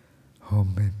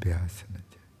होमे प्यास न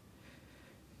जाए।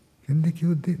 कहते कि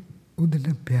उदे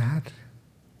न प्यार,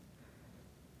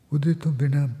 उदे तो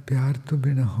बिना प्यार तो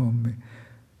बिना होमे,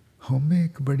 होमे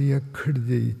एक बड़ी अखड़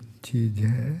जी चीज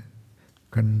है,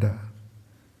 कंडा,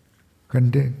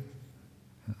 कंडे,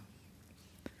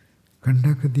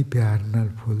 कंडा कदी प्यार नाल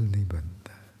फुल नहीं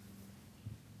बनता।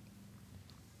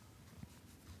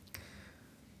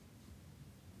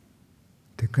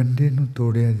 ते कंडे नूं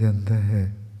तोड़िया जाता है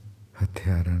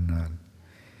हथियारां नाल।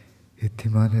 इत्थे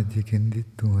महाराज जी कहंदे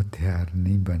तू हथियार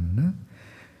नहीं बनना,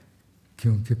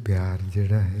 क्योंकि प्यार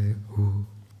जिहड़ा है वो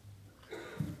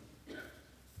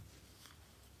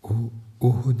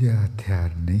जिहा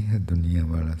हथियार नहीं है दुनिया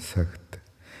वाला सख्त।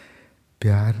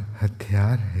 प्यार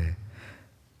हथियार है,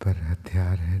 पर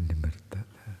हथियार है निम्रता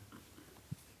का।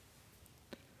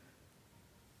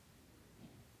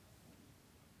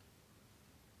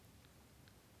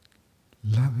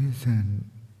 Love is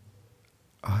an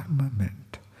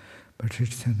armament, but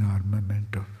it's an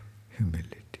armament of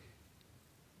humility.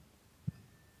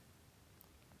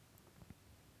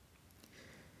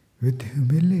 With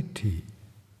humility,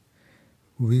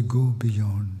 we go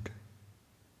beyond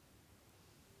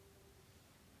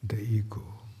the ego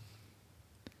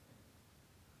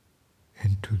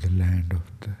into the land of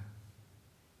the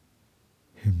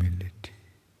humility.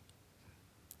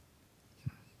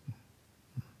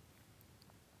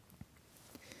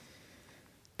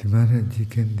 तो महाराज जी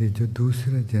कहते जो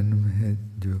दूसरा जन्म है,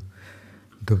 जो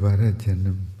दोबारा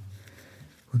जन्म,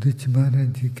 उहदे च महाराज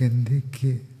जी कहते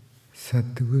कि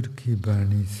सतगुर की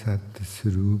बाणी सत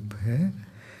स्वरूप है,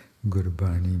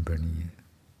 गुरबाणी बनी है।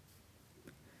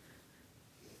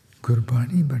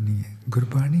 गुरबाणी बनी है,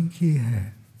 गुरबाणी की है,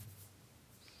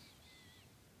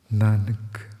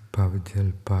 नानक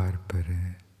भवजल पार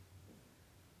परै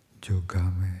जो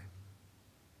गावे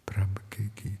प्रभ के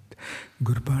गीत।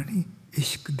 गुरबाणी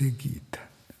इश्क दे गीत है।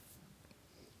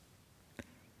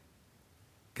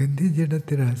 कहते जेड़ा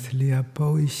तेरा असली आपा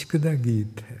वो इश्क दा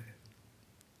गीत है,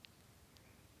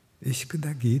 इश्क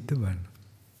दा गीत बन।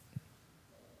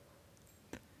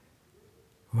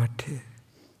 What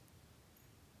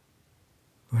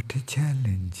a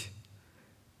challenge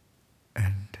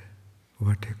and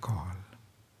what a call.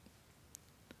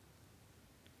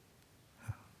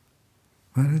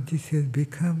 Maharaj Ji says,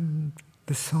 become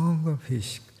the song of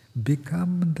Ishq.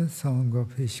 Become the song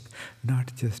of Ishq,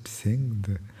 not just sing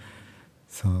the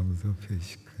songs of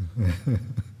Ishq.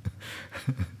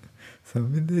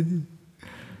 समझते जी?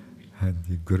 हाँ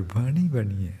जी, गुरबाणी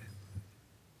बनी है,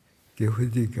 किहो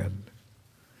जी गल,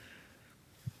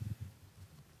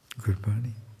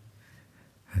 गुरबाणी।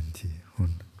 हाँ जी,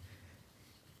 हुण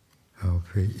आओ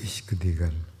फिर इश्क की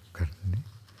गल करनी।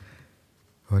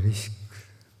 और इश्क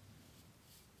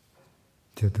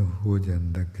जदों हो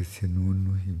जाता किसी नूं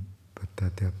उहनूं ही पता,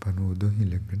 तो आपां नूं उदों ही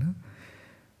लगना,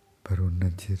 पर उन्ना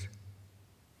चिर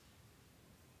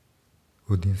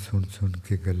उहदियां सुन सुन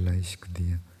के गल्लां इश्क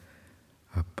दियां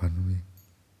आपां नूं भी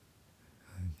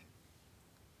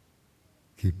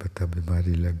कि पता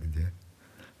बीमारी लग जाए।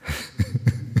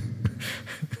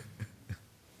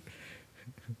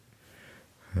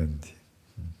 हाँ जी,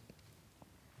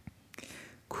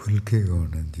 खुल के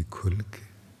गाना जी, खुल के।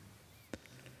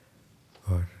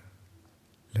 और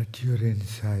let your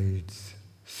insides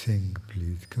Singh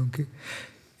please, क्योंकि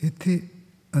इतने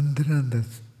अंदरां दा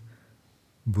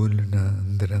बोलना,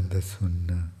 अंदरां दा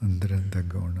सुनना, अंदरां दा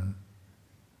गाना,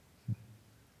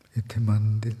 इतने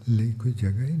मन दे लिए कोई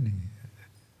जगह ही नहीं है।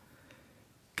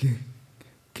 कि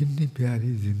कितनी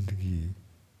प्यारी जिंदगी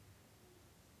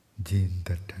जीन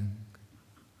दा ढंग।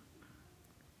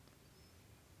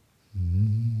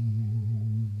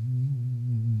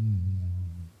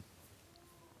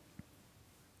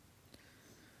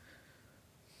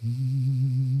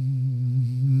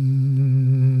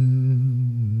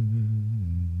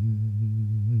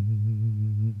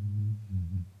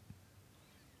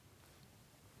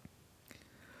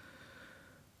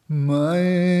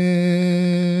 माए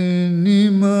नी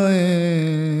माए,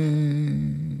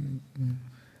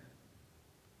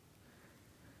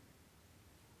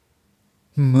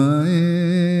 माए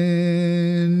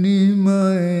नी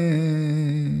माए,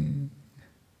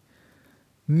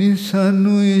 नी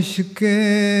सानू इश्के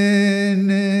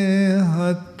ने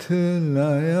हथ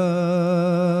लाया।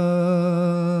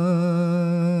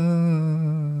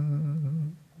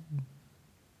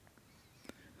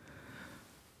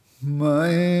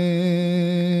 माए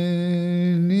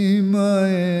नी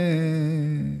माए,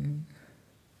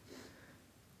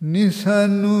 नी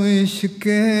सानू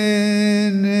इश्के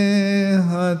ने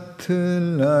हथ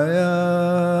लाया।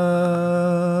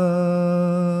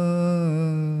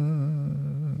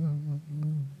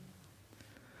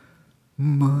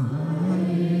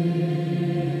 माए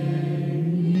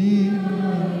नी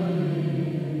माए,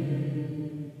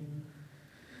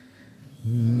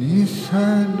 नी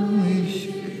सानू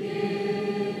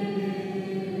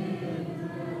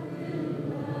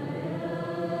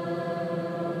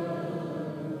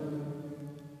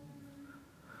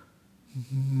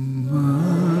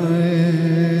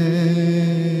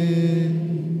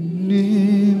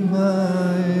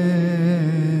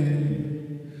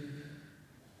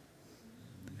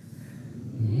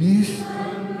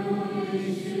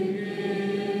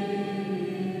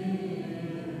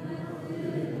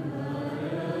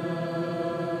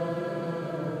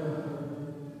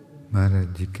महाराज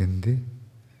जी कहते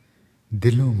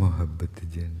दिलों मोहब्बत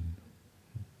जिन,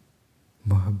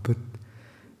 मोहब्बत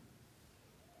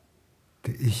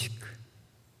ते इश्क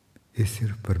ये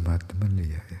सिर्फ परमात्मा ले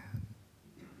आए हैं।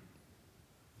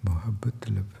 मोहब्बत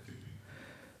लफ्ज़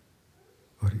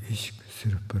और इश्क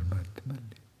सिर्फ परमात्मा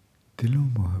ले, दिलों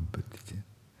मोहब्बत जिन।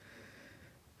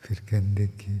 फिर कहते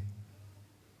कि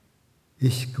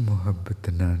इश्क मोहब्बत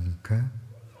नानका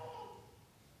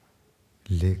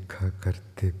लेखा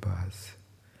करते पास।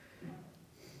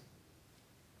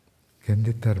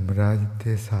 कहते धर्मराज ते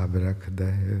हिसाब रखता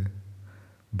है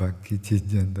बाकी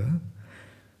चीज़ों का,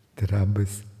 तो रब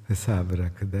हिसाब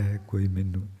रखता है कोई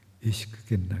मैनू इश्क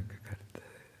किन्ना करता है,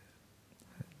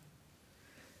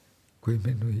 कोई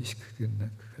मैनू इश्क किन्ना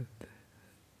करता है।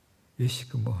 इश्क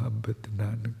मोहब्बत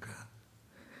नानका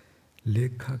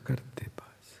लेखा करते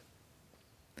पास,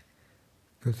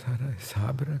 तो सारा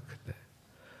हिसाब रखता है।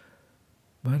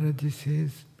 Maharaj ji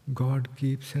says God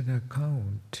keeps an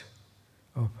account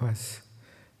of us,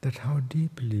 that how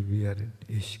deeply we are in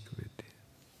ishq with Him.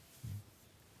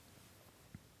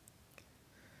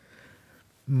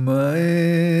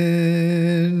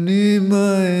 Mae ni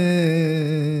mae,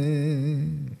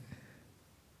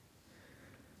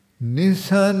 ni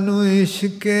sanu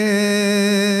ishke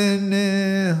ne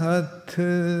hath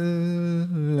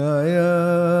laya।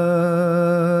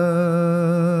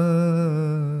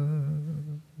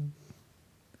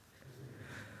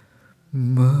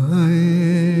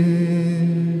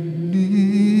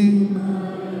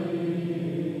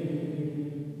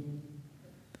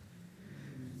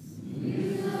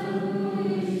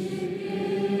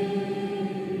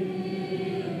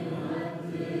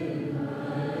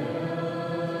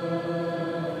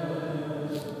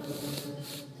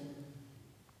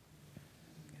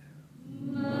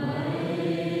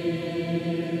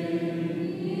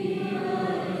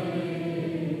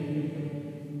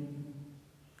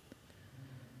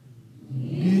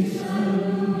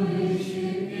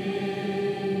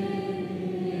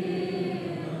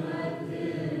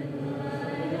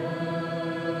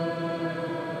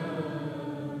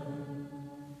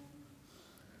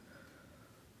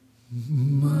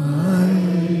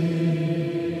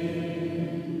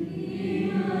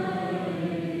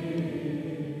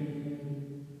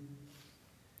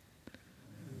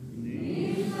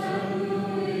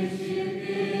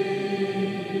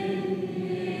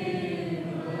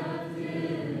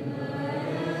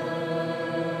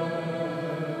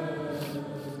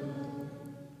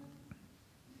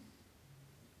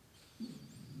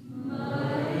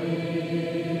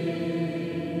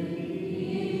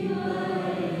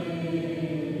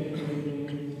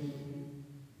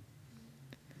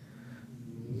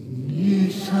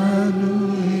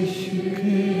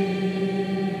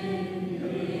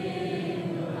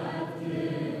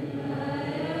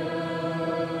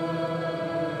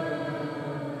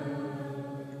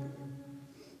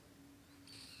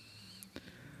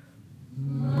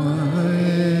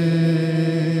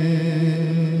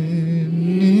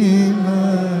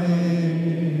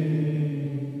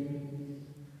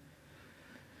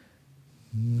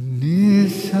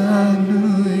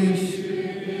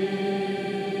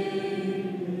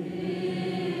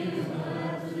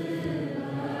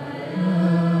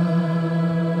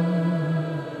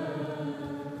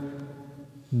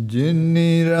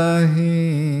 जिन्नी राही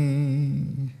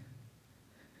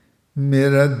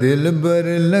मेरा दिल बर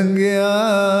लंघिया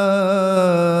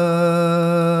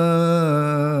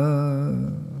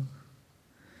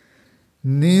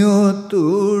नियो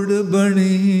धूड़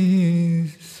बनी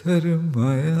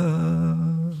सरमाया।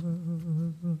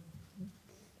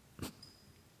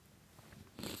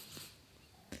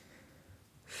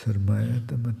 सरमाया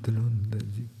का मतलब होंदा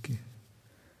जी कि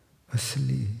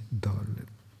असली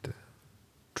दौलत,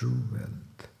 true wealth.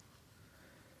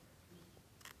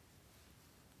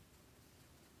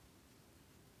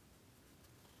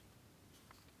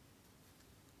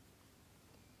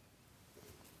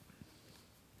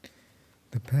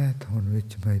 The path on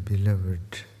which my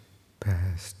beloved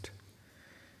passed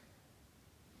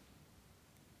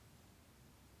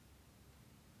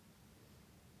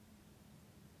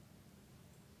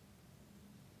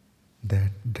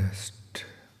that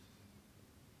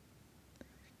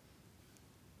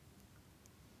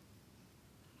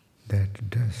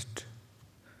dust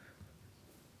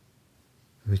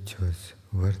which was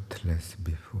worthless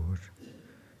before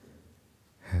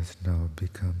has now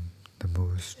become the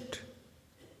most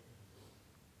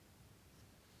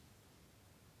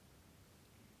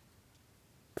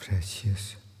precious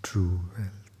true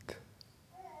wealth.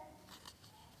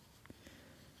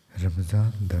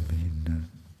 Ramazan ਦਾ ਮਹੀਨਾ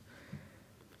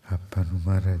ਆਪਾਂ ਨੂੰ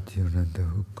ਮਹਾਰਾਜ ਜੀ ਉਹਨਾਂ ਦਾ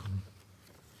ਹੁਕਮ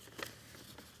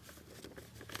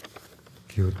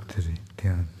ਕਿ ਉੱਧਰ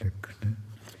ਧਿਆਨ ਰੱਖਣਾ।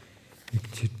 ਇੱਕ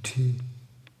ਚਿੱਠੀ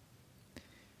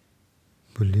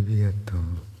बोलिविया तो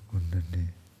उन्होंने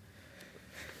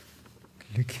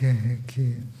लिखा है कि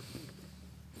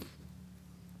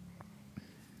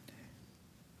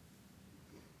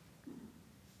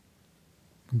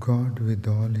God with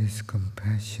all his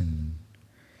compassion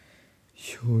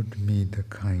showed me the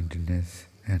kindness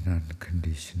and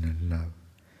unconditional love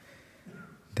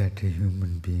that a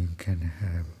human being can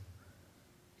have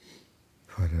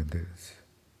for others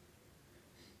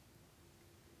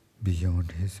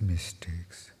beyond his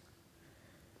mistakes.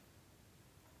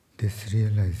 This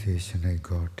realization I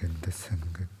got in the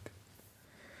Sangat.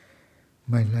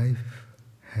 My life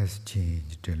has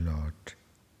changed a lot.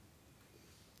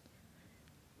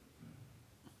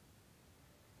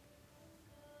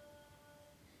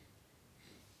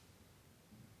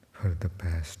 For the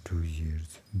past 2 years,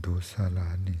 2 साल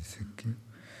आ नहीं सके.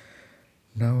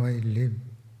 Now I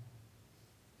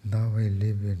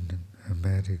live in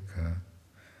America.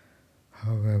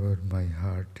 However, my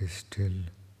heart is still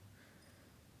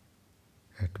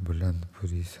at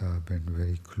Bulandpuri Sahib and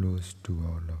very close to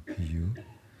all of you.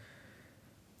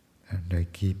 And I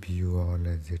keep you all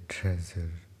as a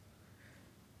treasure.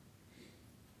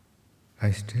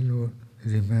 I still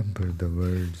remember the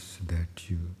words that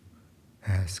you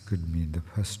asked me the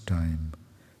first time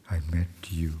I met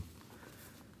you.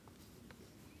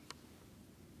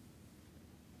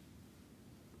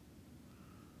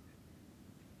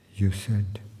 You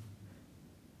said,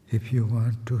 if you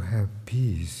want to have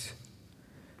peace,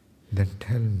 then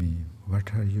tell me,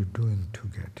 what are you doing to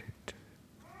get it?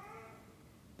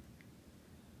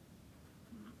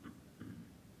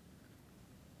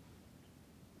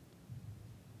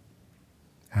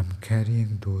 I'm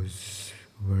carrying those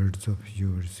words of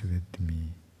yours with me.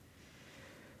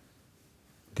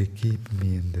 They keep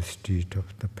me in the street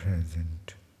of the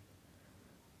present,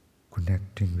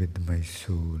 connecting with my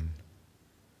soul,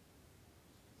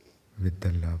 with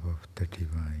the love of the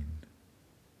divine.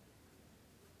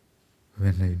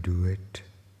 When I do it,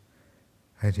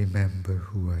 I remember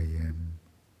who I am,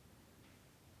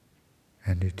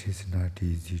 and it is not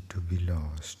easy to be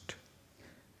lost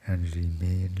and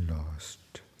remain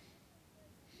lost.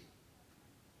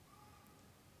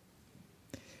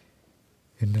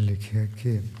 इन्हें लिखा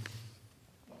कि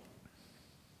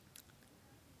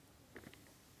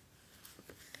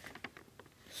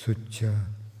सुच्चा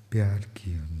प्यार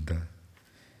की हुंदा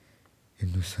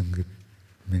इन्हू संगत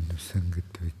मैनू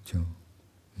संगत विचों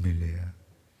मिलिया।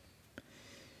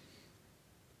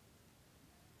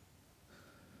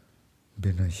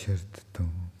 बिना शर्त तो,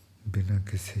 बिना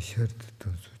किसी शर्त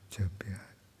तो सुच्चा प्यार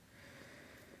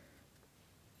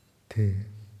थे।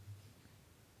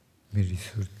 मेरी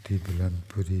सुरती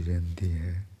बुलंदपुरी रहती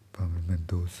है, भावें मैं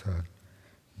 2 साल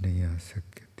नहीं आ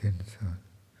सके, 3 साल।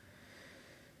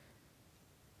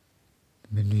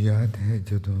 मैनू याद है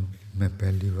जदों मैं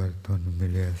पहली बार तुहानू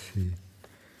मिलिया सी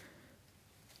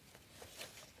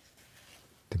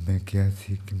ते मैं कहा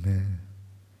सी कि मैं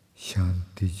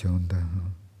शांति चाहुंदा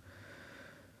हाँ,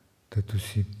 तो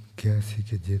तुसी कहा सी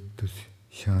कि जे तुसी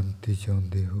शांति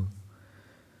चाहुंदे हो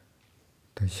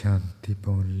तो शांति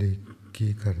पाउण लई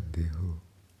की करदे हो।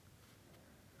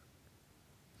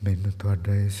 मैनू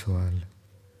तुहाडा ये सवाल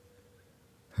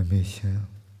हमेशा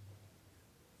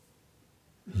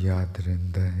याद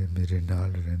रहिंदा है, मेरे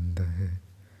नाल रहिंदा है।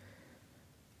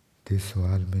 ते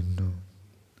सवाल मैनू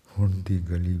हुण दी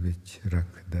गली विच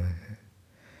रखदा है,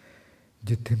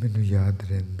 जिथे मैनू याद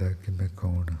रहिंदा कि मैं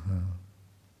कौन हाँ,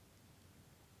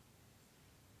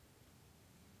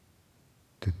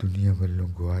 ते दुनिया वालों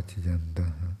गुआच जांदा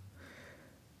हाँ।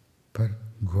 पर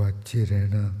गुआचे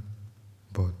रहना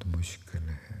बहुत मुश्किल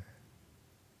है।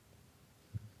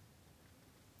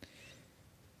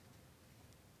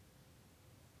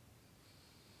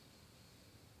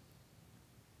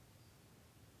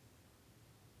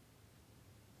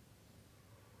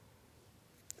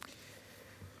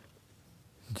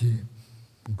 जी,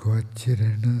 गुआचे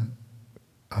रहना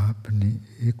आपने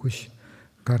ये कुछ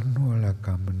करने वाला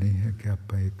काम नहीं है कि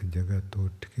आप एक जगह तो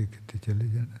उठ के कितने चले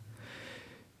जाना।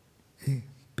 ये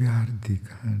प्यार की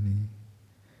कहानी,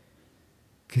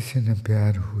 किसी ने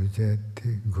प्यार हो जाए तो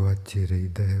गुआचे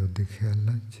रहीदा है उसके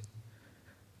ख्यालों च,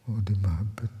 उसकी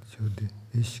मुहब्बत च, उसके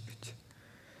इश्क च,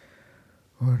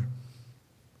 और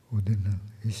उसदे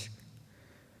नाल इश्क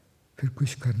फिर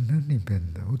कुछ करना नहीं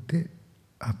पैंदा, वो तो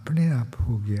अपने आप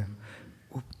हो गया।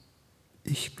 वो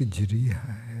इश्क जरिया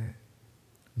है,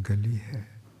 गली है,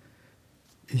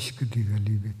 इश्क की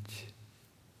गली विच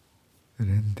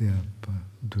रहिंदे आपां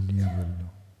दुनिया वालों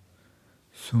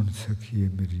सुन सकिए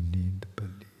मेरी नींद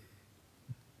पली।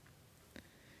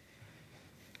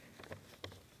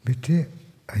 बेटे,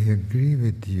 I agree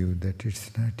with you that it's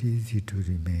not easy to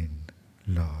remain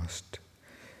lost,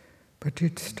 but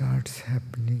it starts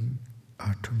happening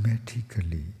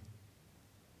automatically.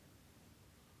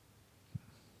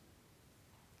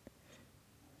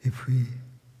 If we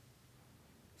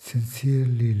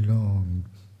sincerely long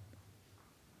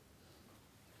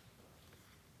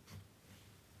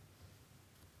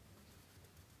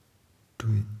to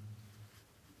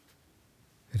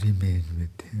remain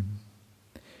with Him,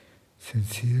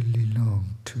 sincerely long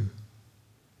to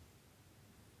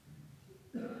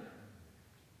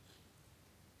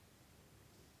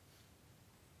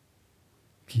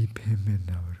keep Him in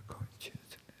our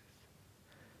consciousness,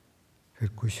 फिर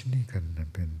कुछ नहीं करना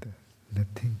पैंदा,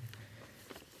 nothing.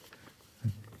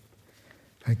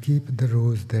 I keep the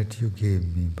rose that you gave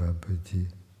me, Babaji,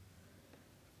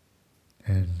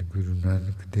 and Guru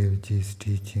Nanak Dev Ji's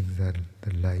teachings are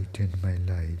the light in my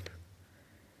life.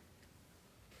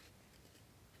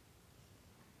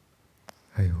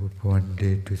 I hope one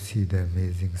day to see the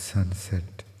amazing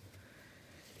sunset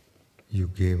you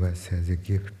gave us as a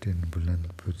gift in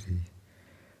Bulandpuri.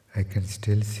 I can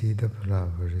still see the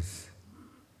flowers.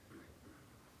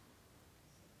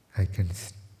 I can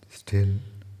still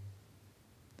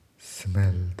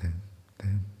smell them.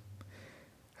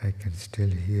 I can still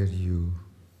hear you.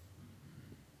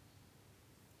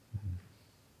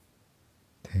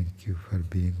 Thank you for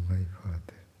being my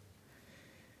father.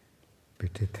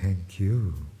 Bete, thank you.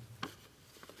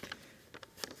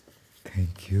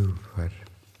 Thank you for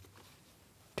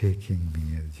taking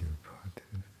me as your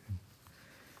father.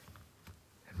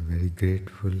 I'm very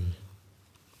grateful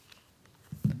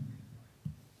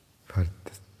for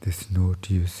this note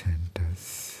you sent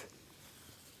us,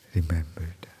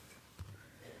 remembered us.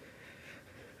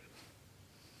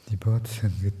 जी, बहुत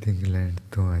संगत England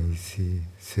तो आई सी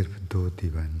सिर्फ 2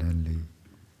 दीवाना ਲਈ।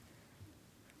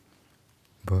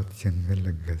 बहुत चंगा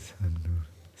लगा सानू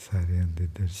सारिਆਂ ਦੇ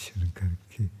दर्शन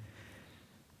करके,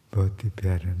 बहुत ही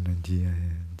प्यारा ना जी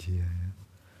आया जी आया।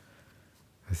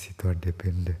 ਅਸੀਂ ਤੁਹਾਡੇ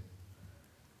ਪਿੰਡ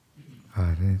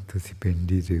आ रहे हैं, तुसी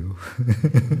पिंड ही रहो।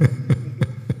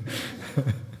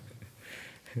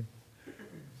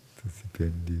 तुसी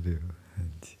पिंड ही रहो। हाँ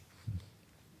जी,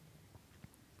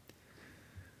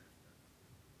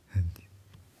 हाँ जी।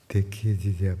 देखिए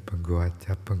जी, जे आप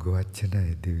गुआचना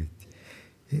ਇਹਦੇ ਵਿੱਚ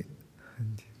ਇਹ। हाँ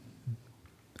जी,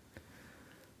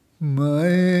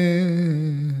 माए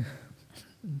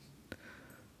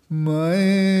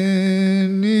माए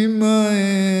नी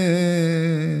माए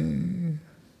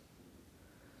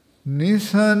नी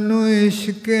सानू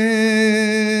इश्के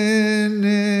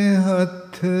ने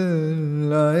हथ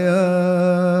लाया,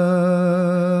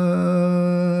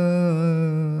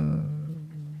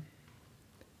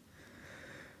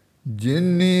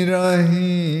 जिन्नी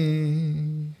राही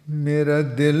मेरा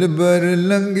दिल बर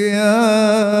लंघिया,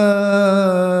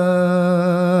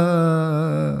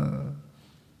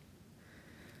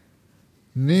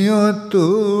 नियो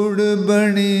धूड़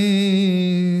बनी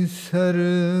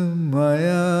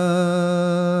सरमाया।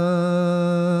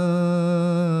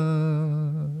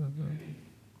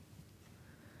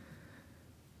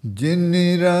 जिन्नी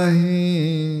राही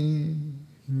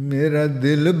मेरा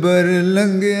दिल बर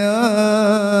लंघिया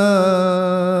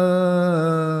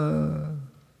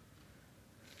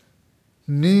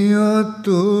नियो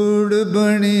तूड़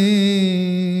बनी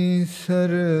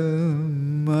सर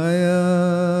माया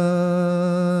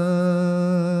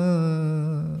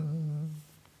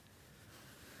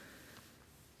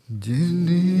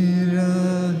जिनी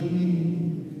राही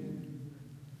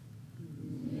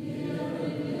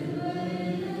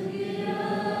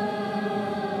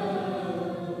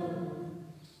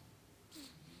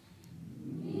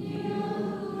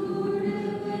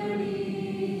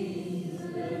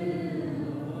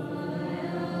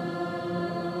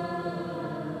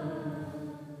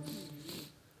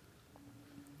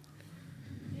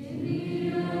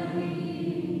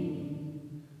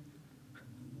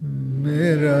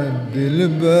मेरा दिल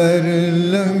बर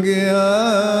लंघिया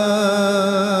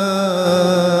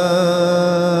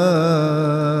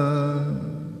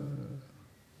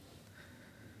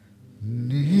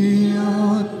नियो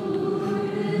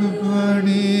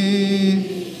बनी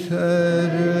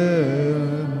सर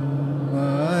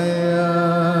माया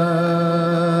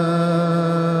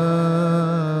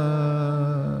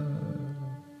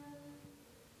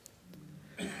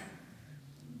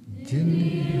जिन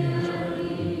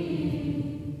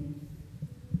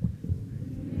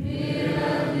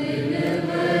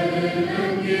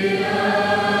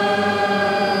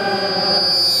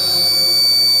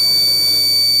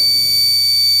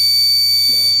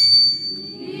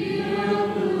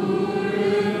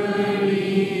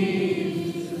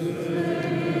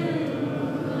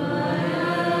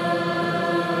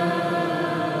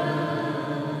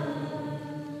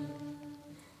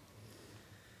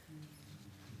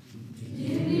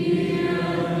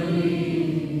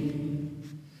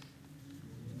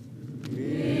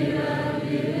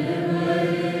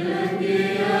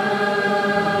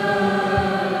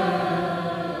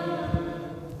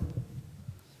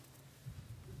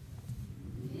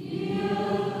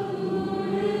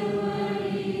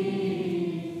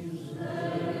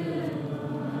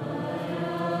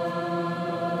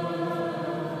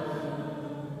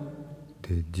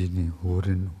जिन्हें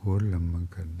होर लम्मा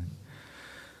करना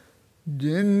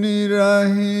जिन्नी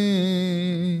राही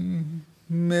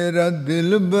मेरा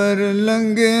दिल बर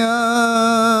लंघिया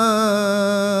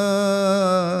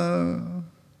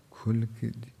खुल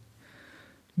के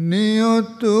नियो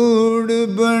तूड़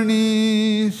बनी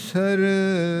सर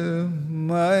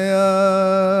माया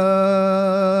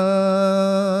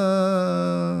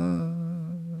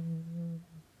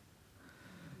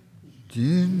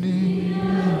जिन्नी